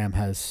program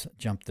has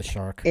jumped the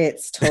shark.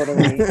 It's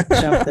totally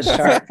jumped the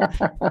shark.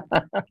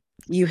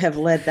 You have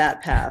led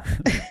that path.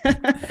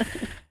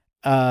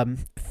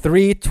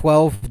 3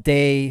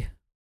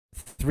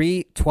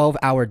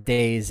 12-hour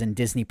days in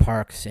Disney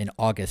parks in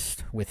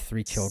August with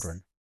 3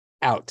 children.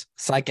 Out.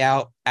 Psych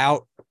out.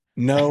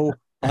 No.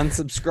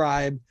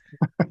 Unsubscribe.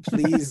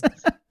 Please.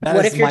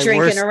 What if you're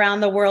drinking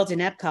around the world in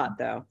Epcot,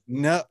 though?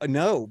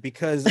 No,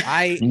 because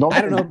I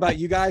don't know about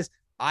you guys.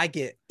 I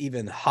get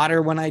even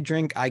hotter when I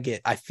drink. I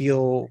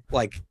feel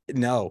like,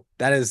 no,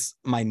 that is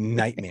my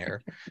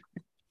nightmare.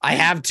 I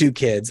have 2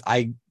 kids.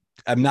 I'm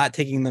not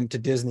taking them to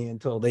Disney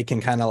until they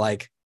can kind of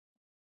like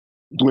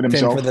do it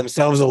fend for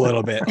themselves a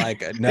little bit.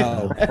 Like,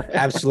 no,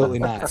 absolutely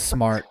not.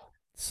 Smart.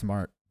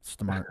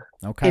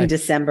 Okay. In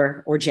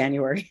December or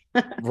January.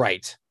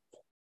 Right.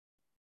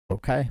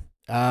 Okay.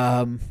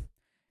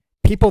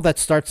 People that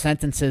start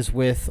sentences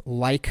with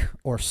like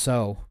or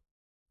so.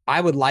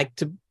 I would like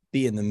to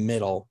be in the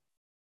middle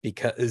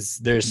because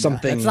there's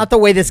something. That's not the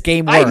way this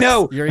game works. I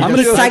know. I'm going to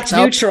be psyched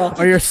neutral.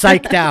 Or you're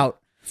psyched out.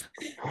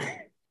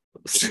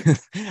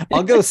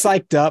 I'll go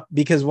psyched up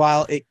because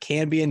while it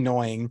can be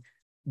annoying,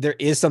 there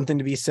is something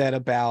to be said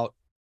about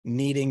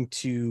needing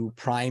to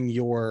prime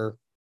your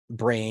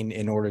brain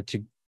in order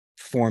to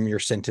form your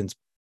sentence,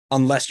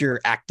 unless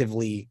you're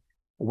actively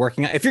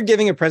working. If you're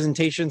giving a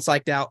presentation,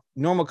 psyched out.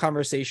 Normal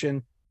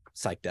conversation,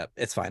 psyched up.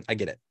 It's fine. I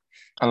get it.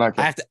 I like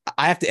it.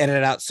 I have to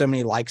edit out so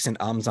many likes and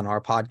ums on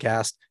our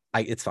podcast.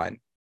 It's fine.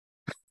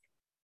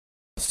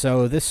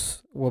 So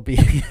this will be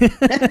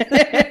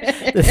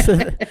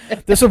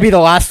this will be the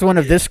last one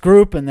of this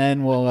group, and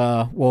then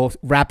we'll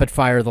rapid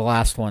fire the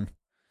last one.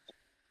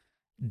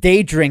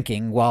 Day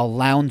drinking while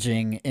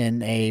lounging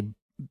in a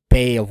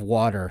bay of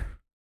water.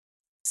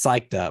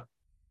 Psyched up.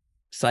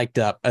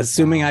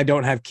 Assuming I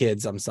don't have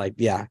kids, I'm psyched.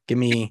 Yeah, give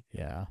me.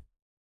 Yeah.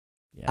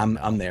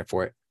 I'm there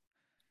for it.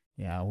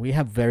 Yeah, we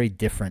have very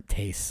different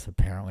tastes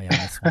apparently on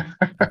this one.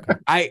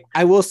 Okay.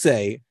 I will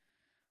say,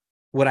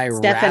 would I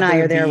Steph and I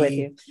are there with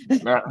you.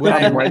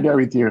 I'm right there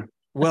with you.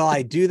 Will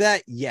I do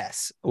that?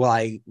 Yes. Will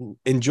I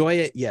enjoy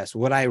it? Yes.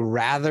 Would I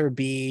rather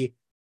be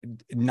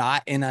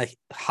not in a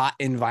hot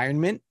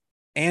environment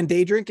and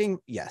day drinking?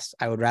 Yes.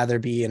 I would rather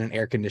be in an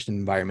air conditioned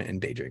environment and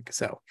day drink.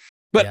 So,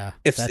 but Yeah,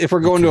 if we're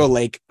going to a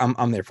lake,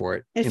 I'm there for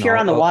it. If you're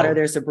on the water,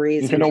 there's a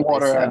breeze. If you know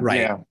water,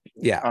 right?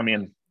 Yeah. I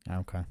mean,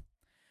 Okay.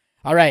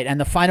 All right, and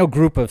the final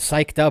group of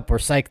psyched up or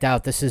psyched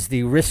out. This is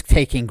the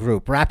risk-taking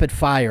group. Rapid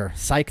fire,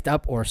 psyched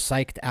up or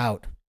psyched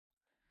out.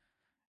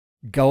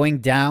 Going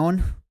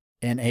down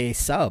in a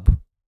sub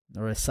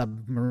or a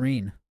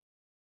submarine.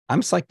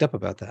 I'm psyched up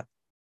about that.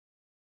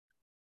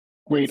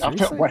 wait, after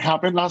Seriously? what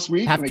happened last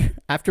week?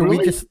 After really?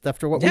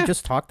 what we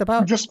just talked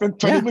about? You just spent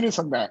 20 minutes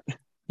on that.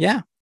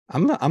 Yeah.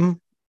 I'm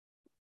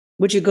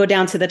Would you go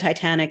down to the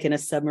Titanic in a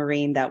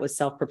submarine that was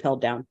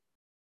self-propelled down,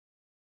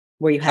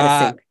 where you had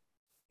to sink?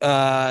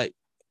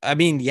 I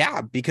mean,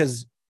 yeah,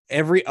 because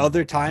every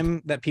other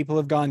time that people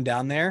have gone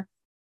down there,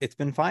 it's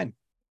been fine,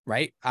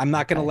 right? I'm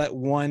not going to let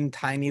one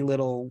tiny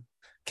little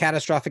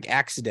catastrophic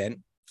accident,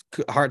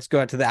 hearts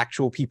go out to the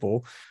actual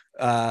people.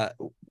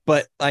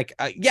 But like,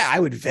 yeah, I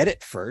would vet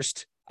it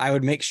first. I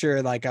would make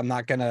sure like I'm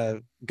not going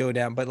to go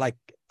down, but like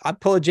I'd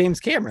pull a James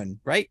Cameron,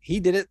 right? He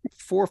did it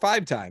 4 or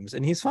 5 times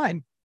and he's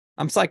fine.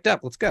 I'm psyched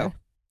up. Let's go.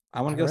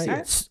 I want to go see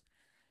it.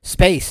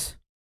 Space.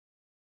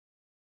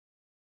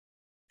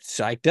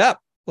 Psyched up.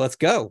 Let's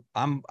go.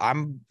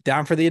 I'm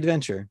down for the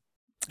adventure.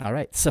 All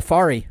right.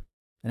 Safari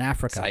in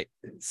Africa.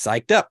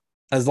 Psyched up.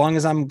 As long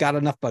as I'm got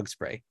enough bug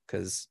spray,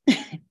 because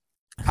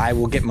I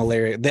will get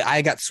malaria.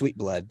 I got sweet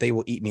blood. They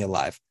will eat me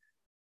alive.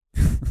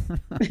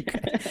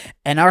 Okay.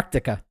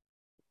 Antarctica.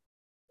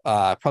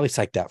 Probably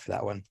psyched out for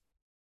that one.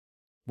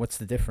 What's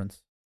the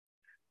difference?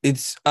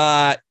 It's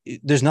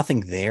there's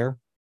nothing there.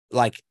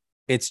 Like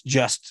it's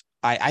just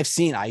I've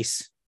seen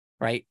ice,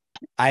 right?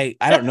 I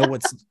don't know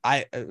what's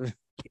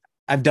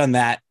I've done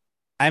that.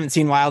 I haven't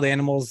seen wild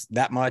animals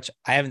that much.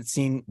 I haven't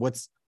seen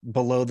what's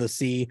below the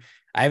sea.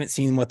 I haven't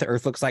seen what the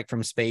earth looks like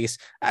from space.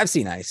 I've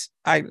seen ice.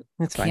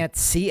 It's fine. Can't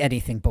see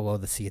anything below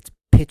the sea. It's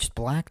pitch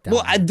black down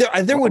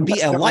well, there would be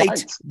a light.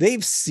 Light.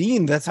 They've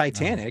seen the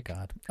Titanic. Oh,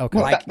 God.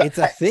 Okay. Like it's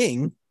a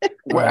thing.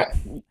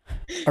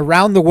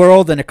 Around the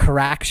world in a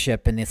carrack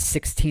ship in the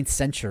 16th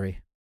century.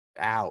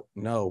 Out.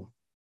 No.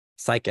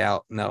 Psych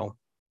out. No.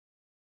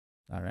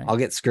 All right. I'll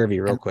get scurvy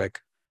real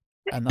quick.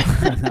 And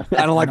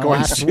I don't like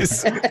orange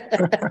juice. And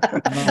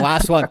the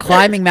last one,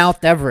 climbing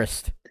Mount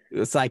Everest.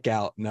 Psych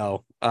out.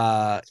 No.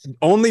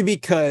 Only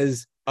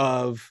because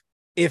of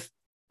if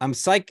I'm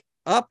psych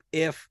up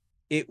if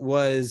I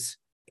was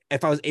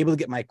able to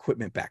get my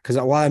equipment back. Because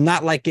while I'm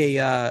not like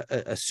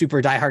a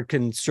super diehard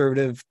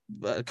conservative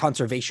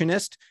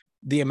conservationist,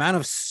 the amount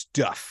of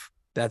stuff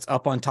that's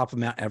up on top of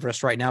Mount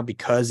Everest right now,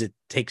 because it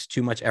takes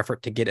too much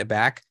effort to get it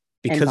back,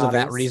 because of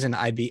that reason,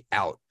 I'd be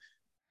out.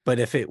 But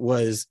if it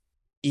was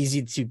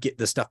easy to get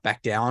the stuff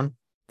back down,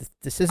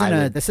 this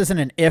isn't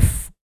an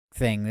if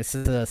thing. This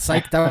is a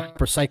psyched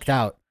up or psyched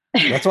out.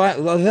 That's why.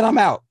 Well, then I'm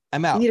out.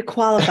 You need a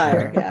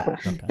qualifier. Yeah.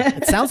 Okay.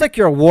 It sounds like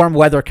you're a warm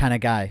weather kind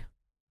of guy,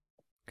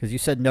 because you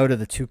said no to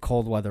the 2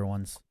 cold weather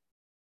ones.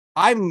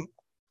 I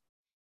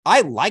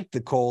like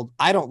the cold.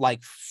 I don't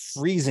like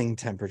freezing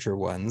temperature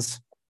ones.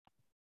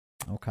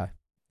 Okay.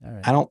 All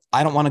right.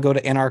 I don't want to go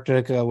to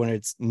Antarctica when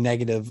it's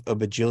negative a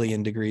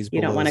bajillion degrees. You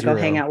don't want want to go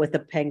hang out with the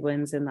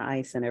penguins in the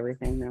ice and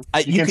everything, though.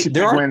 You can see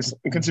penguins.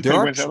 You can see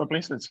penguins in other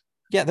places.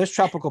 Yeah, there's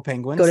tropical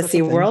penguins. Go to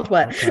SeaWorld?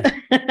 What? Okay.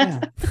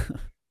 Yeah.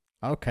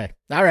 Okay.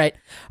 All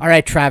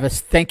right, Travis.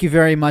 Thank you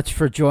very much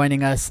for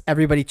joining us.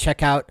 Everybody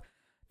check out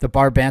the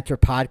Bar Banter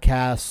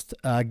podcast.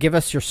 Give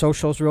us your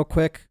socials real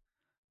quick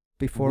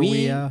before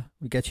we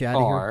get you out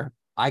of here.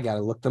 I got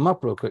to look them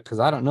up real quick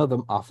because I don't know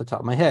them off the top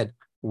of my head.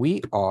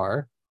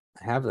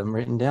 I have them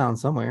written down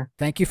somewhere.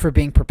 Thank you for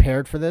being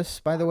prepared for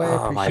this, by the way.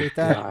 I appreciate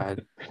that.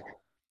 God.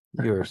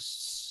 You're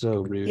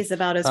so rude. He's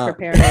about as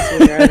prepared as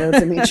we are, though,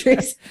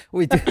 Demetrius.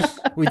 We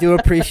do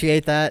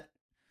appreciate that.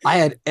 I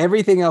had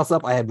everything else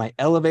up. I had my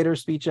elevator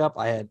speech up.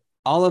 I had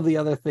all of the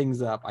other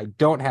things up. I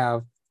don't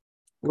have.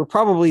 We're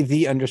probably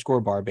the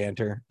 _bar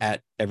banter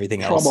at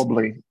everything else.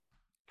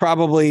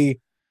 Probably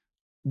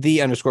the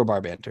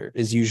 _bar banter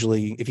is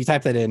usually, if you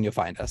type that in, you'll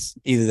find us.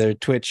 Either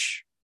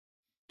Twitch,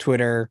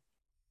 Twitter,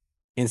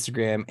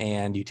 Instagram,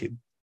 and YouTube,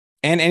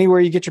 and anywhere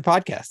you get your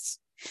podcasts.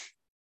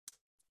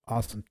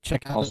 Awesome.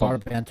 Check out the Bar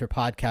Banter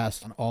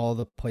podcast on all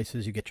the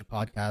places you get your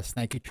podcasts.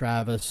 Thank you,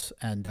 Travis.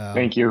 And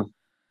thank you.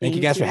 Thank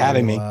you guys for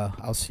having me.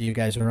 I'll see you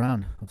guys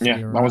around.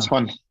 That was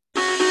fun.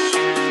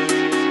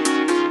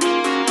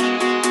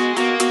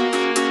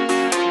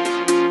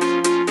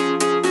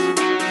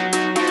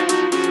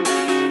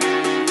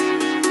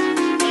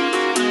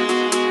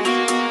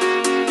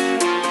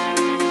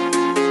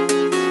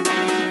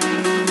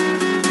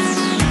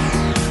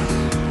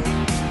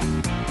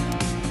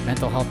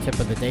 Mental health tip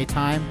of the day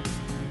time.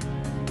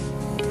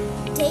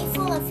 Day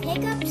full of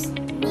hiccups?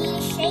 Need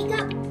a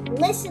shake-up?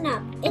 Listen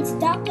up. It's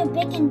Dr.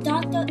 Big and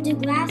Dr.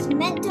 DeGraff's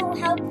mental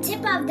health tip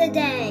of the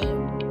day.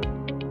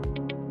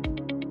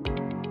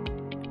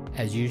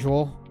 As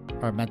usual,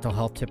 our mental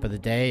health tip of the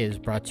day is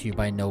brought to you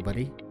by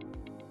nobody.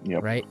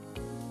 Yep. Right?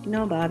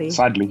 Nobody.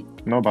 Sadly,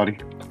 nobody.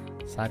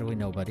 Sadly,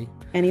 nobody.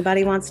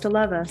 Anybody wants to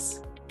love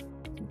us.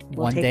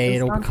 One day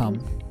it'll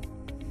come.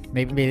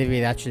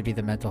 Maybe that should be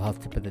the mental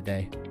health tip of the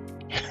day.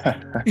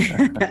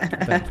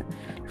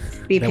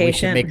 Be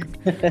patient.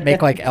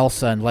 Make like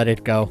Elsa and let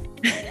it go.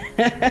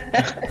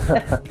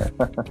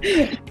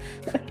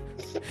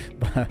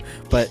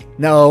 but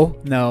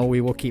no,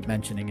 we will keep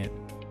mentioning it.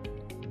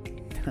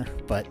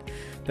 But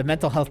the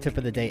mental health tip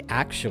of the day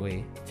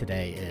actually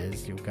today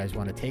is, you guys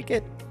want to take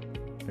it?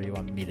 Or you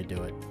want me to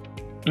do it?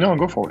 No,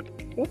 go for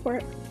it. Go for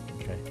it.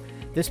 Okay.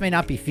 This may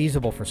not be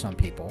feasible for some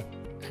people,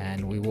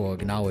 and we will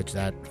acknowledge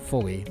that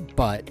fully,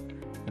 but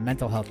the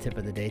mental health tip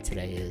of the day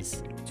today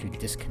is to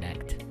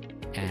disconnect.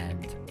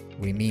 And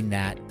we mean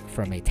that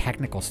from a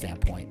technical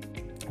standpoint.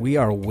 We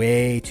are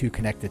way too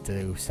connected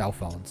to cell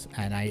phones,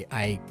 and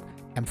I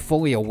am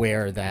fully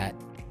aware that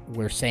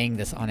we're saying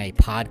this on a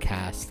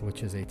podcast,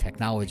 which is a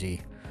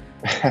technology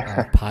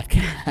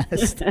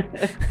podcast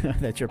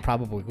that you're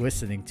probably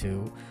listening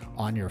to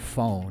on your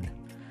phone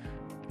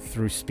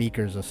through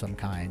speakers of some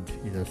kind,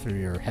 either through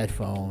your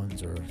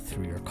headphones or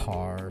through your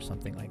car or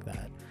something like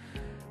that.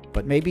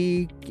 But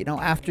maybe,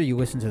 after you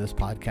listen to this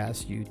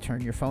podcast, you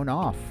turn your phone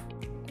off.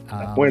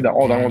 Hold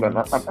on.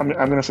 I'm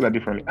going to say that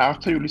differently.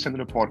 After you listen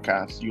to the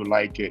podcast, you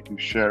like it, you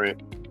share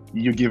it,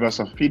 you give us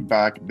a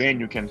feedback, then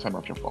you can turn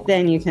off your phone.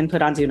 Then you can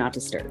put on Do Not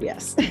Disturb,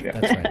 yes. Yeah.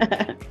 That's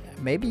right.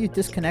 Maybe you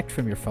disconnect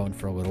from your phone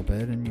for a little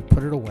bit and you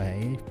put it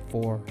away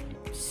for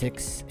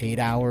 6-8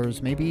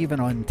 hours, maybe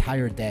even an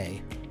entire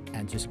day,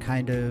 and just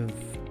kind of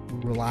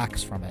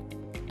relax from it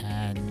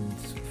and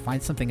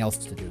find something else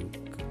to do.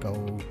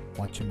 Go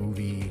watch a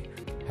movie,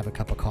 have a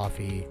cup of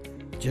coffee.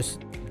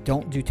 Just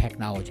don't do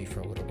technology for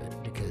a little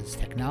bit, because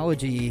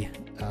technology,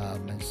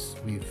 as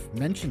we've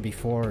mentioned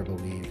before, I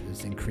believe,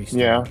 has increased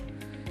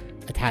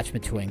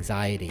attachment to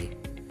anxiety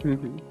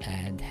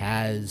and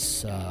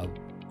has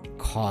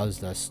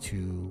caused us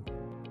to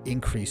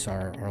increase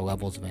our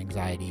levels of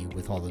anxiety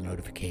with all the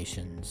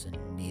notifications and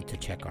need to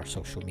check our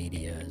social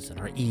medias and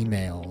our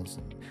emails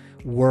and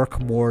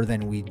work more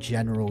than we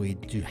generally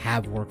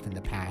have worked in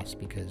the past,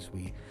 because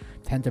we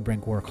tend to bring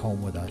work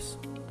home with us.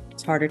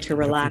 It's harder to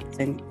relax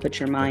and put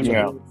your mind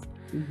at ease.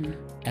 Mm-hmm.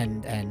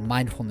 And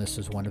mindfulness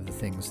is one of the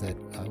things that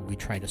we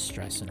try to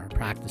stress in our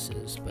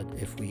practices. But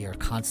if we are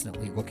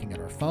constantly looking at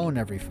our phone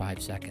every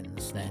 5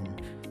 seconds, then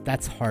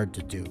that's hard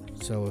to do.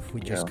 So if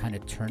we just kind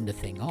of turn the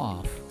thing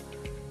off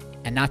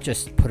and not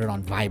just put it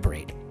on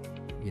vibrate,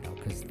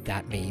 because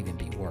that may even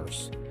be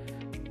worse,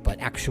 but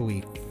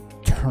actually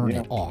turn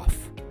it off,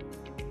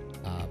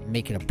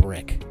 make it a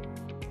brick,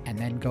 and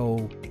then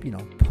go,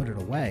 put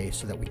it away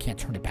so that we can't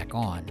turn it back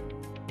on,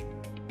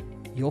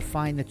 you'll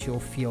find that you'll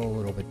feel a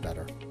little bit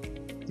better.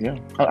 Yeah,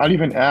 I'll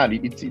even add,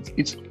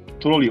 it's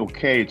totally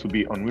okay to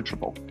be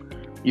unreachable.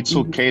 It's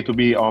okay to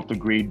be off the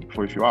grid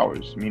for a few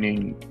hours,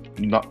 meaning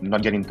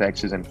not getting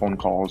texts and phone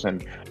calls,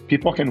 and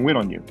people can wait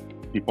on you.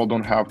 People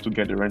don't have to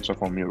get the answer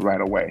from you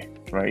right away,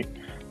 right?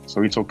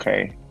 So it's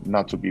okay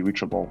not to be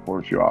reachable for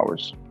a few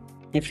hours.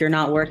 If you're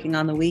not working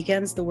on the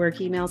weekends, the work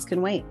emails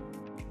can wait.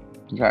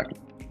 Exactly.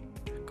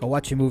 Go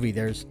watch a movie.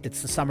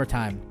 It's the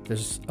summertime.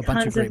 There's a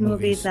bunch of great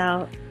movies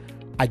out.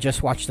 I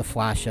just watched The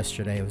Flash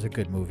yesterday. It was a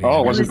good movie.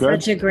 Oh, was it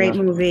good? Such a great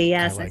movie.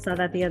 Yes, I saw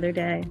that the other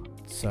day.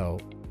 So,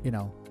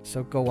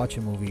 so go watch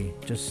a movie.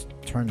 Just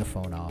turn the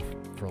phone off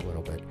for a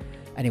little bit.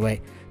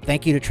 Anyway,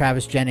 thank you to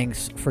Travis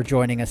Jennings for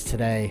joining us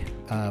today.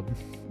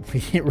 We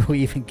didn't really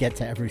even get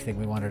to everything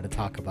we wanted to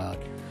talk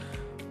about,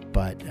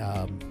 but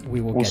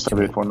we'll get to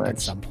it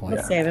at some point.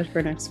 We'll save it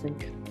for next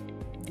week.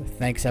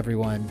 Thanks,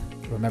 everyone.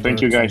 Remember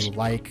Thank you, guys. to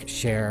like,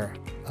 share,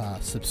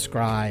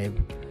 subscribe,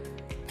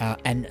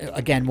 and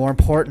again, more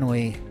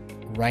importantly,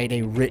 write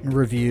a written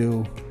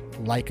review.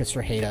 Like us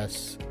or hate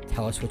us.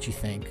 Tell us what you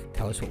think.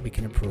 Tell us what we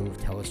can improve.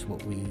 Tell us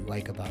what we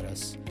like about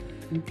us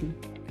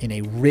in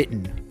a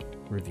written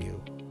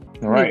review.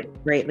 All right. We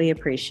greatly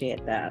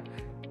appreciate that.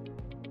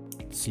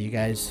 See you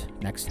guys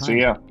next time.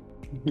 See ya.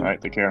 All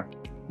right. Take care.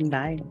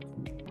 Bye.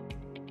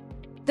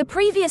 The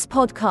previous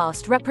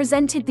podcast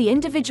represented the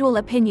individual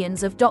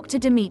opinions of Dr.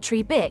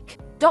 Dimitri Bick,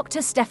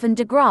 Dr. Stefan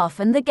DeGraff,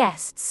 and the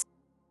guests.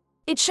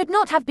 It should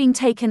not have been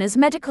taken as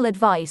medical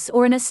advice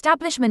or an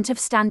establishment of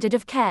standard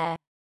of care.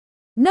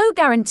 No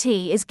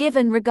guarantee is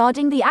given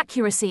regarding the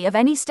accuracy of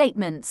any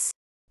statements.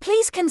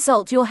 Please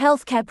consult your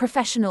healthcare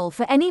professional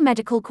for any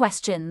medical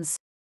questions.